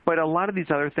 But a lot of these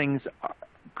other things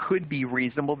could be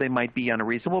reasonable. They might be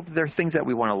unreasonable, but they're things that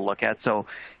we want to look at. So,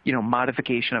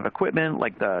 modification of equipment,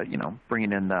 like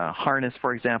bringing in the harness,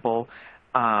 for example,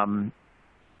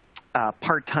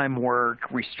 part-time work,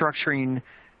 restructuring.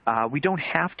 We don't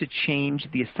have to change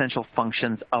the essential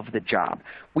functions of the job.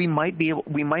 We might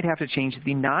have to change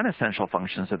the non-essential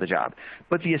functions of the job,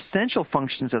 but the essential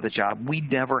functions of the job we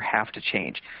never have to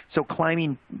change. So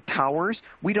climbing towers,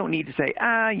 we don't need to say,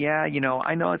 yeah,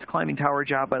 I know it's a climbing tower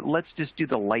job, but let's just do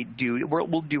the light duty.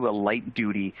 We'll do a light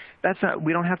duty.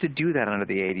 We don't have to do that under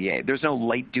the ADA. There's no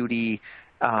light duty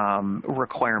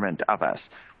requirement of us.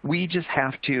 We just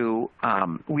have to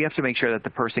make sure that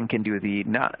the person can do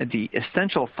the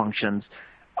essential functions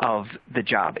of the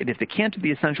job. And if they can't do the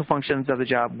essential functions of the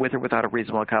job with or without a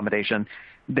reasonable accommodation,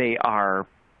 they are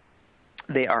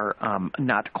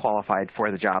not qualified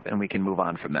for the job, and we can move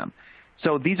on from them.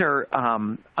 So these are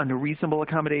unreasonable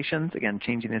accommodations, again,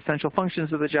 changing the essential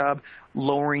functions of the job,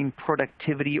 lowering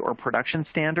productivity or production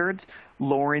standards,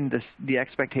 lowering the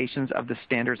expectations of the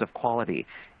standards of quality.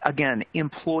 Again,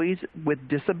 employees with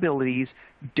disabilities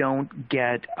don't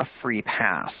get a free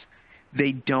pass.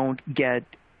 They don't get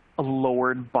a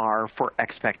lowered bar for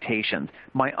expectations.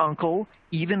 My uncle,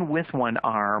 even with one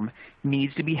arm,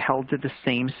 needs to be held to the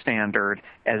same standard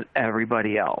as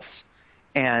everybody else.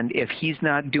 And if he's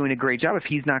not doing a great job, if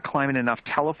he's not climbing enough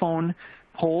telephone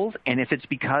poles, and if it's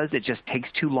because it just takes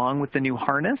too long with the new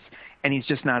harness and he's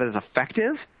just not as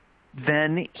effective,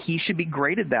 then he should be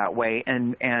graded that way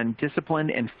and disciplined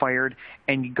and fired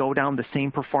and go down the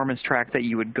same performance track that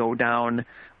you would go down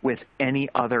with any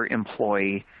other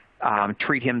employee.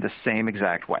 Treat him the same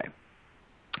exact way.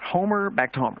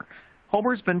 Back to Homer.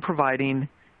 Homer's been provided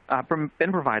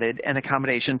an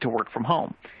accommodation to work from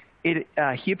home.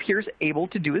 He appears able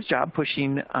to do his job,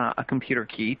 pushing a computer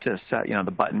key to set,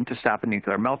 the button to stop a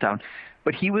nuclear meltdown,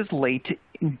 but he was late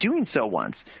in doing so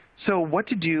once. So what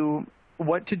to do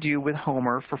with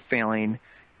Homer for failing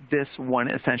this one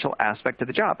essential aspect of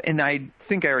the job? And I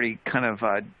think I already kind of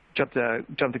jumped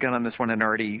the gun on this one and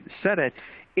already said it.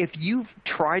 If you've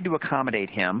tried to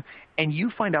accommodate him and you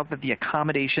find out that the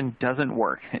accommodation doesn't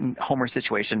work, in Homer's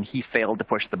situation, he failed to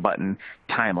push the button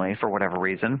timely for whatever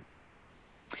reason,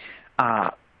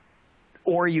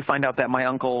 or you find out that my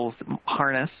uncle's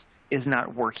harness is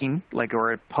not working,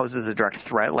 or it poses a direct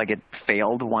threat, like it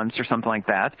failed once or something like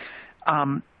that,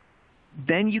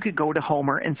 then you could go to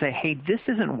Homer and say, hey, this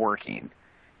isn't working.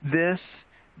 This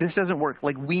doesn't work.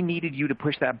 Like, we needed you to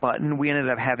push that button. We ended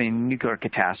up having nuclear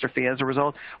catastrophe as a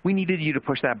result. We needed you to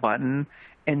push that button.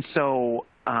 And so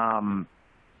the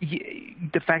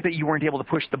fact that you weren't able to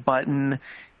push the button,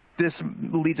 this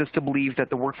leads us to believe that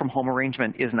the work from home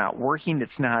arrangement is not working.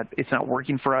 It's not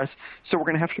working for us. So we're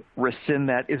going to have to rescind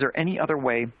that. Is there any other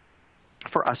way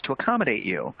for us to accommodate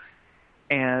you?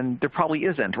 And there probably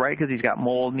isn't, right? Because he's got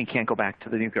mold and he can't go back to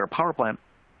the nuclear power plant.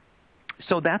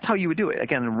 So that's how you would do it.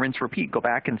 Again, rinse, repeat. Go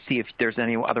back and see if there's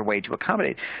any other way to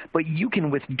accommodate. But you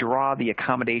can withdraw the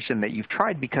accommodation that you've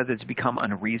tried because it's become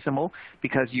unreasonable,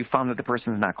 because you found that the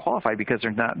person is not qualified, because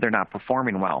they're not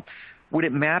performing well. Would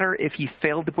it matter if he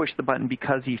failed to push the button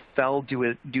because he fell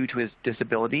due to his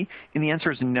disability? And the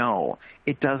answer is no.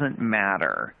 It doesn't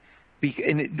matter.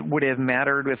 And it would have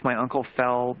mattered if my uncle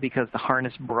fell because the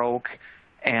harness broke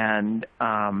and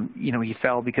he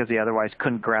fell because he otherwise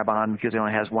couldn't grab on because he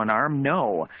only has one arm?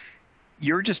 No.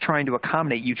 You're just trying to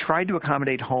accommodate. You tried to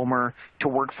accommodate Homer to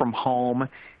work from home.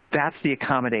 That's the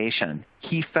accommodation.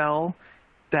 He fell.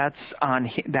 That's on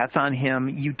him.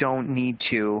 You don't need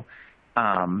to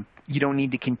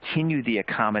continue the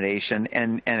accommodation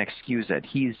and excuse it.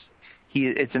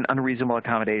 It's an unreasonable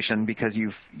accommodation because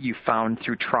you found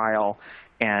through trial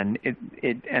and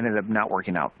it ended up not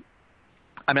working out.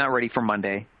 I'm not ready for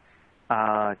Monday.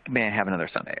 May I have another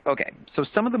Sunday? Okay. So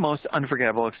some of the most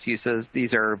unforgettable excuses,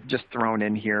 these are just thrown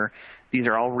in here. These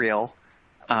are all real.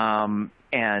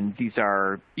 And these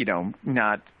are,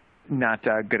 not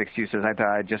good excuses. I thought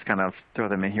I'd just kind of throw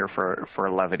them in here for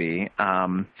levity.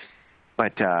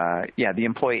 But the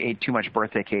employee ate too much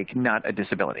birthday cake, not a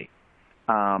disability.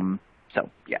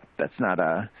 That's not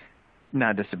a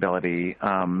disability.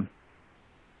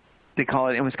 They call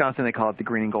it, in Wisconsin, they call it the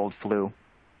green and gold flu.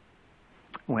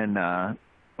 When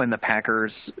the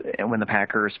Packers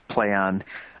play on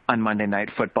Monday Night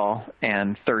Football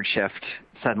and third shift,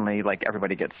 suddenly like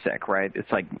everybody gets sick, right?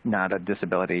 It's like not a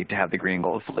disability to have the green and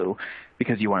gold flu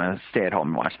because you want to stay at home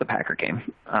and watch the Packer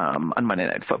game on Monday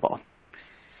Night Football.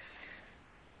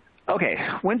 Okay,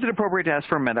 when's it appropriate to ask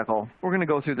for a medical? We're going to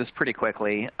go through this pretty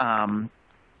quickly.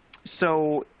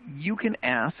 So you can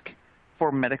ask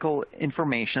for medical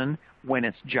information when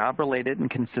it's job-related and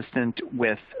consistent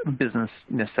with business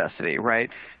necessity,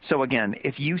 right? So again,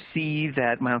 if you see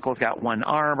that my uncle's got one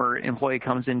arm or an employee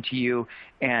comes into you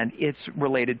and it's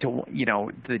related to,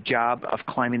 the job of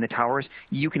climbing the towers,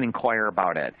 you can inquire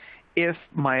about it. If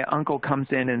my uncle comes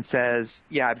in and says,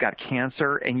 yeah, I've got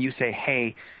cancer, and you say,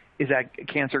 hey, is that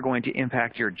cancer going to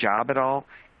impact your job at all?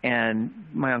 And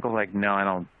my uncle's like, no, I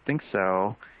don't think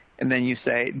so. And then you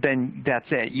say, then that's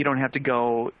it. You don't have to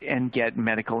go and get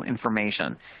medical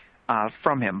information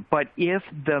from him. But if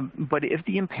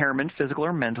the impairment, physical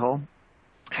or mental,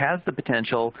 has the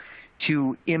potential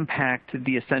to impact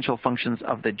the essential functions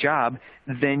of the job,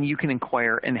 then you can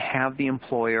inquire and have the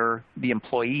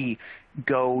employee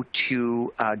go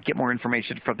to get more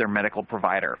information from their medical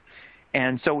provider.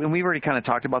 And we've already kind of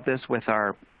talked about this with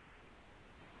our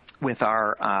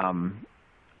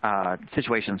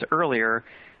situations earlier.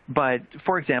 But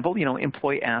for example,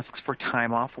 employee asks for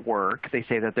time off work. They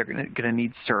say that they're going to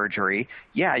need surgery.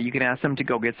 Yeah, you can ask them to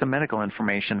go get some medical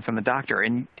information from the doctor.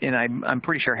 And I'm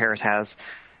pretty sure Harris has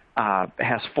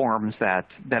forms that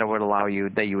would allow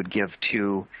you would give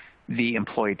to the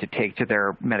employee to take to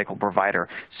their medical provider.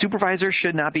 Supervisors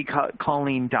should not be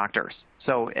calling doctors.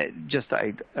 So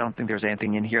I don't think there's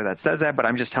anything in here that says that, but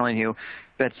I'm just telling you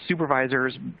that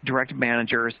supervisors, direct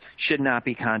managers should not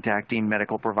be contacting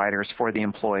medical providers for the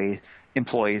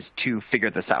employees to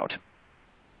figure this out.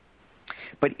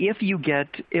 But if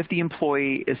the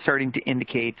employee is starting to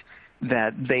indicate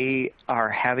that they are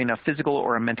having a physical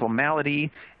or a mental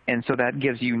malady, and so that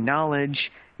gives you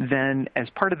knowledge, then as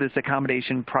part of this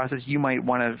accommodation process, you might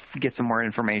want to get some more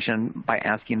information by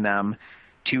asking them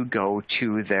to go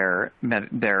to their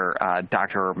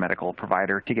doctor or medical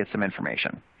provider to get some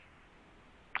information.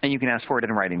 And you can ask for it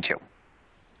in writing too.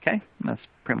 Okay? And that's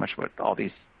pretty much what all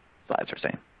these slides are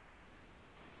saying.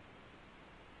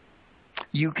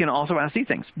 You can also ask these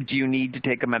things. Do you need to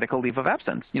take a medical leave of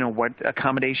absence? What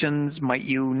accommodations might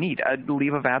you need? A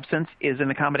leave of absence is an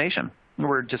accommodation.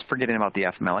 We're just forgetting about the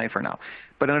FMLA for now.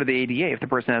 But under the ADA, if the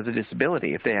person has a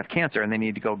disability, if they have cancer and they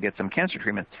need to go get some cancer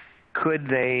treatment,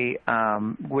 would a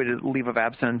leave of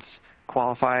absence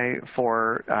qualify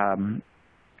for that?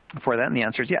 And the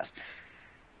answer is yes.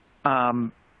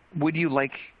 Would you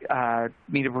like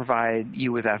me to provide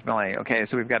you with FMLA? Okay,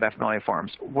 so we've got FMLA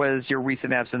forms. Was your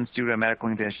recent absence due to a medical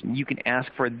condition? You can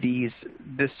ask for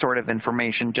this sort of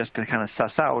information just to kind of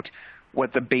suss out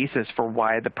what the basis for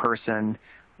why the person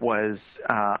was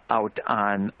out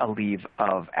on a leave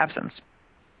of absence.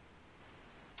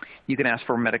 You can ask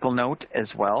for a medical note as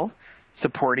well,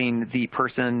 supporting the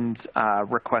person's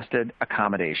requested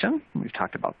accommodation. We've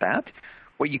talked about that.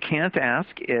 What you can't ask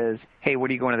is, hey,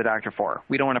 what are you going to the doctor for?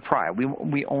 We don't want to pry.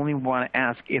 We only want to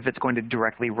ask if it's going to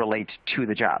directly relate to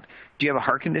the job. Do you have a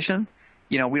heart condition?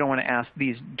 We don't want to ask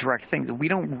these direct things. We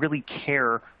don't really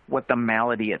care what the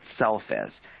malady itself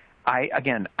is. I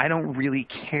don't really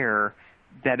care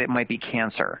that it might be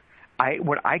cancer.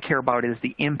 What I care about is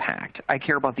the impact. I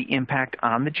care about the impact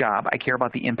on the job. I care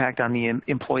about the impact on the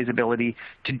employee's ability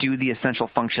to do the essential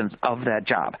functions of that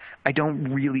job. I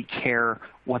don't really care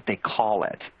what they call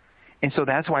it. And so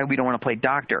that's why we don't want to play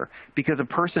doctor, because a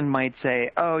person might say,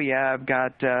 oh yeah, I've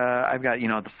got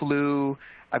the flu,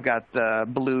 I've got the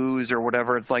blues or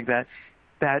whatever. It's like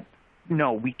that.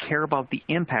 No, we care about the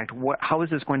impact. How is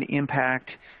this going to impact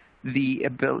the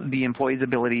employee's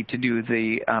ability to do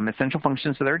the essential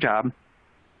functions of their job?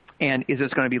 And is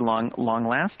this going to be long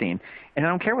lasting? And I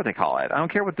don't care what they call it. I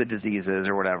don't care what the disease is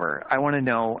or whatever. I want to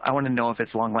know if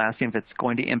it's long lasting, if it's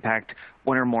going to impact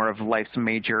one or more of life's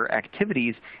major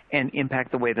activities and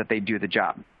impact the way that they do the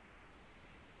job.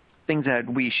 Things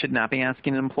that we should not be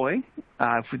asking an employee.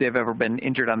 If they've ever been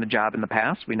injured on the job in the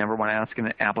past, we never want to ask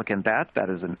an applicant that. That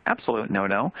is an absolute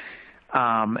no-no.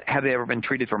 Have they ever been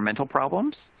treated for mental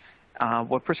problems?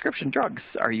 What prescription drugs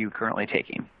are you currently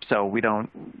taking? So we don't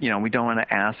want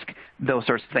to ask those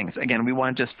sorts of things. Again, we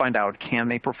want to just find out, can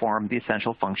they perform the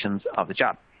essential functions of the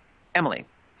job? Emily.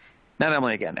 Not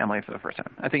Emily again. Emily for the first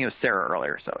time. I think it was Sarah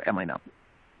earlier, so Emily no.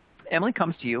 Emily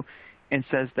comes to you and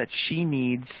says that she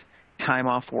needs time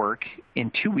off work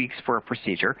in 2 weeks for a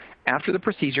procedure. After the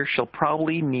procedure, she'll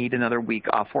probably need another week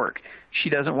off work. She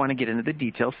doesn't want to get into the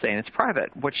details, saying it's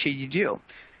private. What should you do?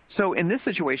 So in this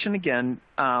situation, again,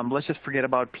 let's just forget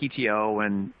about PTO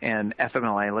and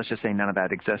FMLA. Let's just say none of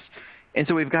that exists. And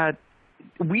so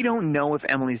we don't know if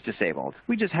Emily's disabled.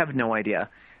 We just have no idea.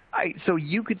 So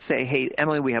you could say, hey,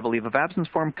 Emily, we have a leave of absence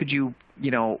form. Could you,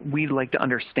 we'd like to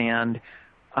understand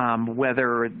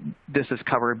whether this is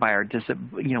covered by our,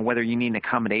 whether you need an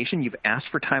accommodation. You've asked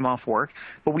for time off work,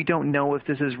 but we don't know if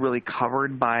this is really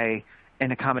covered by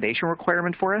an accommodation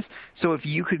requirement for us. So if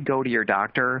you could go to your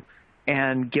doctor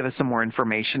and give us some more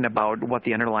information about what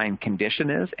the underlying condition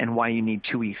is and why you need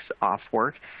 2 weeks off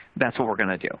work, that's what we're going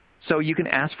to do. So you can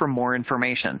ask for more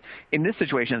information. In this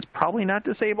situation, it's probably not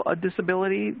a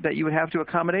disability that you would have to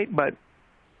accommodate, but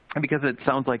because it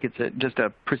sounds like it's just a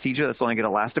procedure that's only going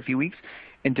to last a few weeks,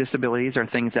 and disabilities are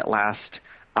things that last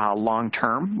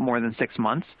long-term, more than 6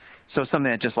 months. So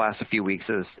something that just lasts a few weeks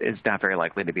is not very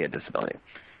likely to be a disability.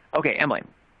 Okay, Emily.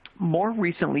 More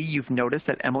recently, you've noticed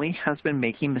that Emily has been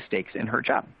making mistakes in her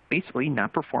job, basically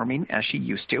not performing as she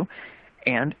used to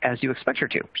and as you expect her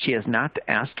to. She has not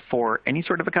asked for any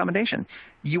sort of accommodation.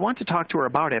 You want to talk to her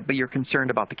about it, but you're concerned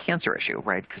about the cancer issue,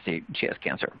 right? Because she has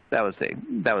cancer. That was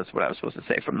what I was supposed to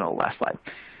say from the last slide.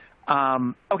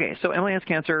 Okay, so Emily has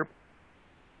cancer,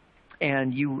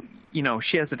 and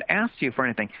she hasn't asked you for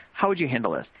anything. How would you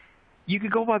handle this? You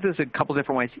could go about this a couple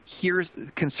different ways. Here's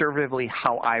conservatively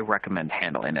how I recommend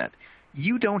handling it.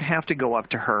 You don't have to go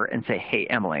up to her and say, hey,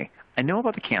 Emily, I know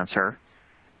about the cancer.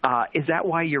 Is that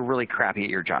why you're really crappy at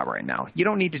your job right now? You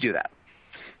don't need to do that.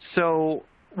 So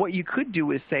what you could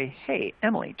do is say, hey,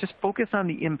 Emily, just focus on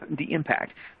the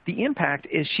impact. The impact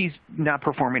is she's not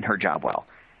performing her job well.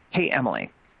 Hey,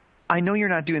 Emily, I know you're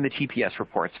not doing the TPS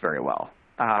reports very well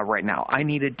right now. I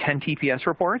needed 10 TPS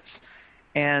reports,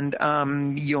 and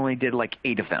you only did like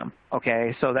 8 of them,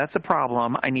 okay? So that's a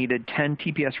problem. I needed 10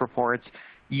 TPS reports.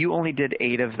 You only did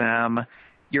 8 of them.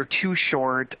 You're too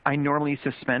short. I normally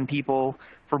suspend people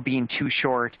for being too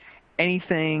short.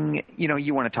 Anything,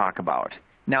 you want to talk about.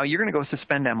 Now, you're going to go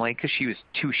suspend Emily because she was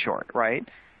too short, right?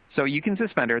 So you can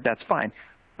suspend her. That's fine.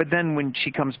 But then when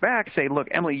she comes back, say, look,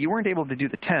 Emily, you weren't able to do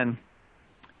the 10.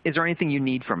 Is there anything you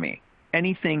need from me?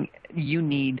 Anything you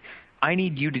need? I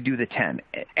need you to do the 10,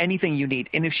 anything you need.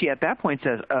 And if she at that point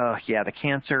says, oh, yeah, the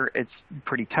cancer, it's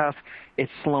pretty tough.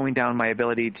 It's slowing down my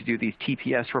ability to do these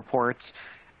TPS reports.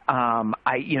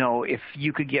 If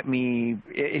you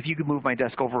could move my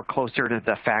desk over closer to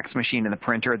the fax machine and the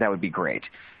printer, that would be great.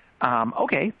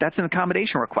 Okay, that's an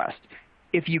accommodation request.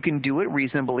 If you can do it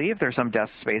reasonably, if there's some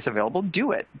desk space available,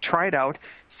 do it. Try it out.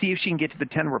 See if she can get to the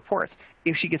 10 reports.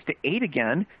 If she gets to 8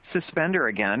 again, suspend her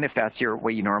again, if that's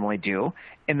what you normally do,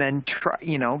 and then try,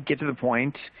 get to the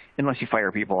point, unless you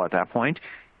fire people at that point,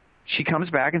 she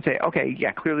comes back and say, okay,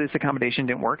 yeah, clearly this accommodation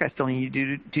didn't work. I still need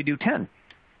you to do 10.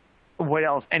 What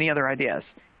else? Any other ideas?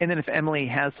 And then if Emily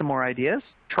has some more ideas,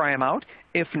 try them out.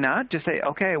 If not, just say,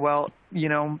 okay, well,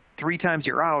 3 times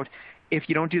you're out. If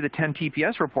you don't do the 10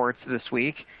 TPS reports this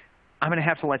week, I'm going to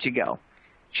have to let you go.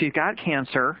 She's got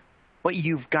cancer, but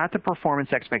you've got the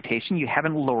performance expectation. You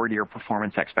haven't lowered your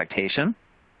performance expectation.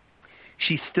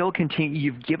 She's still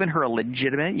you've given her a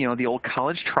legitimate, the old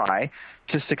college try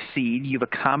to succeed. You've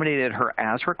accommodated her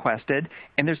as requested,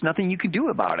 and there's nothing you can do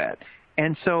about it.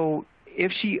 And so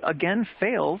if she, again,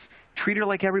 fails, treat her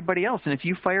like everybody else. And if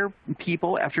you fire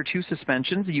people after 2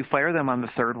 suspensions, you fire them on the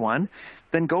 3rd one,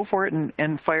 then go for it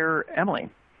and fire Emily.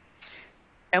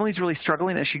 Emily's really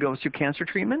struggling as she goes through cancer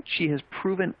treatment. She has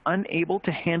proven unable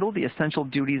to handle the essential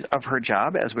duties of her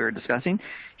job, as we were discussing.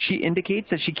 She indicates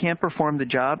that she can't perform the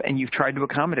job, and you've tried to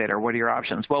accommodate her. What are your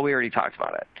options? Well, we already talked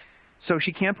about it. So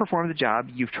she can't perform the job.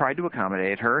 You've tried to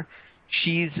accommodate her.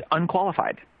 She's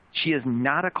unqualified. She is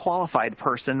not a qualified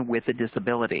person with a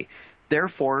disability.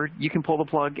 Therefore, you can pull the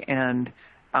plug and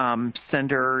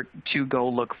send her to go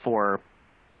look for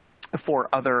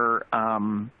other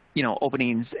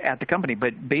openings at the company.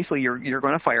 But basically, you're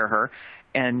going to fire her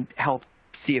and help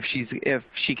see if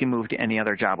she can move to any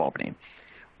other job opening.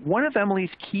 One of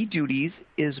Emily's key duties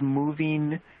is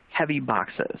moving heavy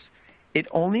boxes. It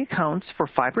only accounts for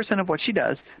 5% of what she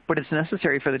does, but it's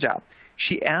necessary for the job.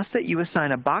 She asked that you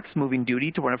assign a box moving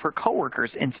duty to one of her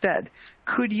coworkers instead.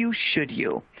 Could you? Should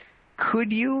you?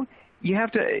 Could you? You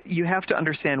have to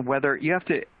understand whether you have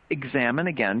to examine,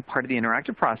 again, part of the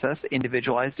interactive process,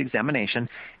 individualized examination,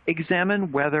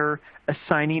 examine whether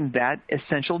assigning that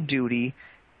essential duty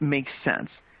makes sense.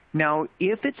 Now,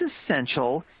 if it's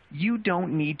essential, you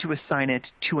don't need to assign it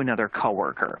to another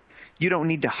coworker. You don't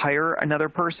need to hire another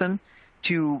person.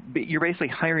 You're basically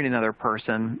hiring another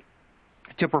person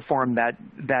to perform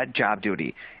that job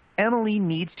duty. Emily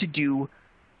needs to do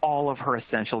all of her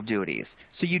essential duties,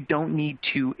 so you don't need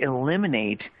to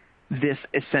eliminate this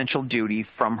essential duty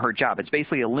from her job. It's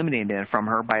basically eliminating it from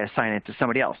her by assigning it to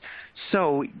somebody else.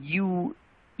 So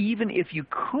even if you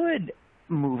could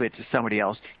move it to somebody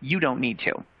else, you don't need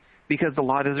to, because the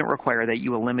law doesn't require that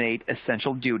you eliminate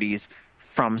essential duties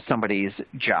from somebody's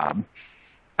job,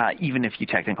 even if you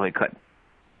technically could.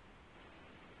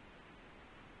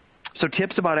 So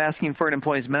tips about asking for an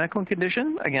employee's medical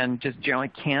condition. Again, just generally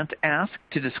can't ask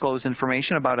to disclose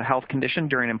information about a health condition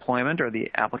during employment or the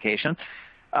application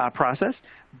process,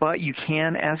 but you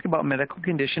can ask about medical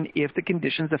condition if the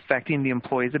condition is affecting the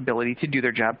employee's ability to do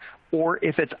their job, or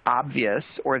if it's obvious,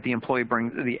 or if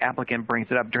the applicant brings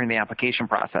it up during the application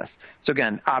process. So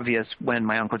again, obvious when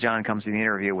my Uncle John comes to the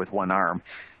interview with one arm.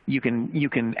 You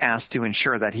can ask to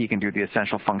ensure that he can do the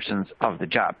essential functions of the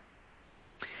job.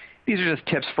 These are just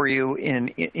tips for you in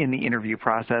the interview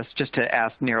process, just to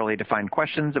ask narrowly defined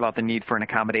questions about the need for an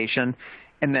accommodation,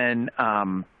 and then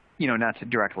not to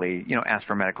directly ask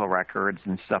for medical records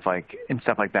and stuff like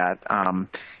that,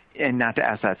 and not to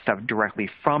ask that stuff directly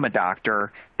from a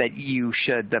doctor.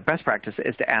 The best practice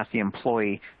is to ask the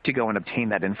employee to go and obtain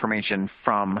that information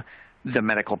from the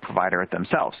medical provider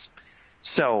themselves.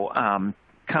 So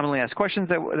commonly asked questions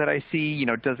that I see,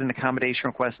 does an accommodation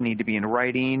request need to be in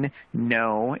writing?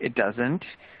 No, it doesn't.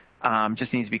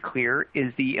 Just needs to be clear.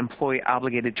 Is the employee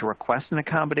obligated to request an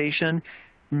accommodation?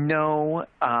 No,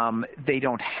 they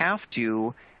don't have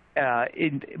to,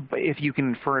 if you can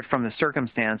infer it from the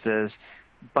circumstances,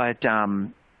 but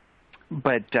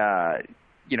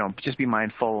just be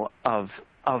mindful of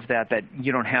that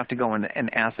you don't have to go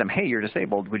and ask them, hey, you're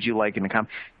disabled, would you like an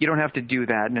accommodation? You don't have to do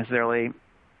that necessarily.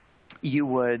 You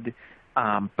would,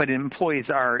 but employees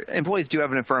do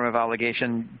have an affirmative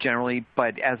obligation generally,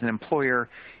 but as an employer,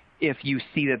 if you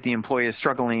see that the employee is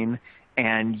struggling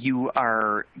and you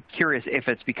are curious if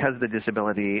it's because of the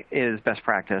disability, it is best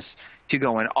practice to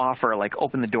go and offer,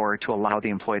 open the door to allow the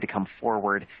employee to come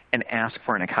forward and ask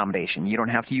for an accommodation. You don't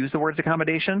have to use the words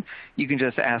accommodation. You can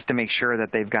just ask to make sure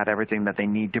that they've got everything that they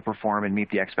need to perform and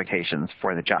meet the expectations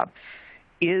for the job.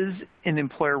 Is an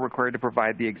employer required to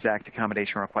provide the exact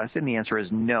accommodation request? And the answer is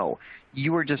no.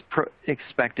 You are just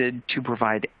expected to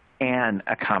provide an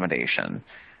accommodation.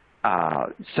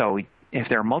 So if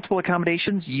there are multiple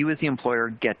accommodations, you as the employer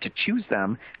get to choose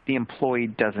them. The employee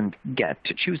doesn't get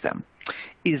to choose them.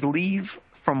 Is leave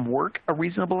from work a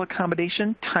reasonable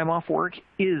accommodation? Time off work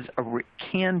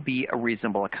can be a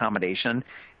reasonable accommodation.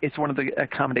 It's one of the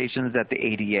accommodations that the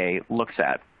ADA looks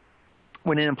at.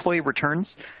 When an employee returns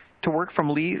to work from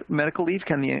medical leave,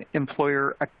 can the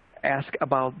employer ask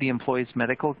about the employee's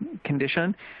medical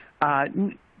condition?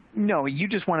 No, you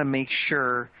just want to make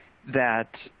sure that.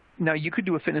 Now, you could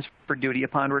do a fitness for duty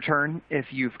upon return if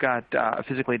you've got a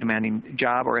physically demanding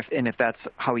job, if that's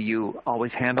how you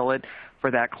always handle it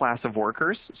for that class of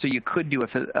workers. So you could do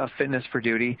a fitness for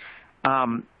duty,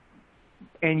 and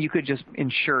you could just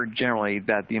ensure generally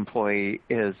that the employee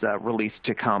is released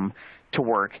to come to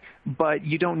work. But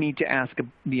you don't need to ask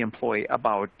the employee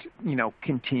about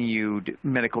continued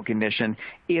medical condition.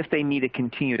 If they need a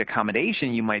continued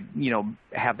accommodation, you might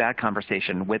have that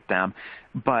conversation with them.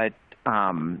 But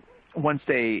once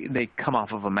they come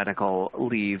off of a medical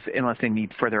leave, unless they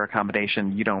need further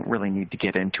accommodation, you don't really need to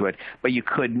get into it. But you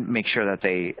could make sure that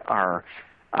they are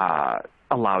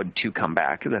allowed to come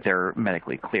back, that they're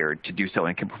medically cleared to do so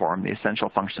and can perform the essential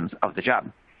functions of the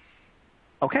job.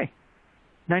 Okay,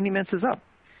 90 minutes is up.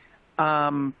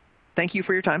 Thank you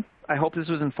for your time. I hope this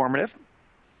was informative.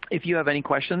 If you have any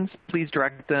questions, please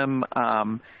direct them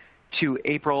to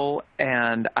April,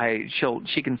 and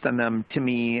she can send them to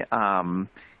me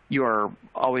you are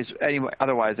always, anyway,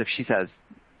 otherwise, if she says,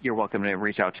 you're welcome to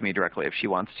reach out to me directly if she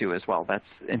wants to as well. That's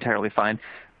entirely fine.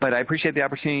 But I appreciate the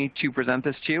opportunity to present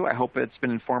this to you. I hope it's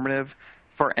been informative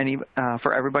for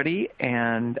everybody,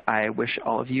 and I wish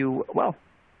all of you well.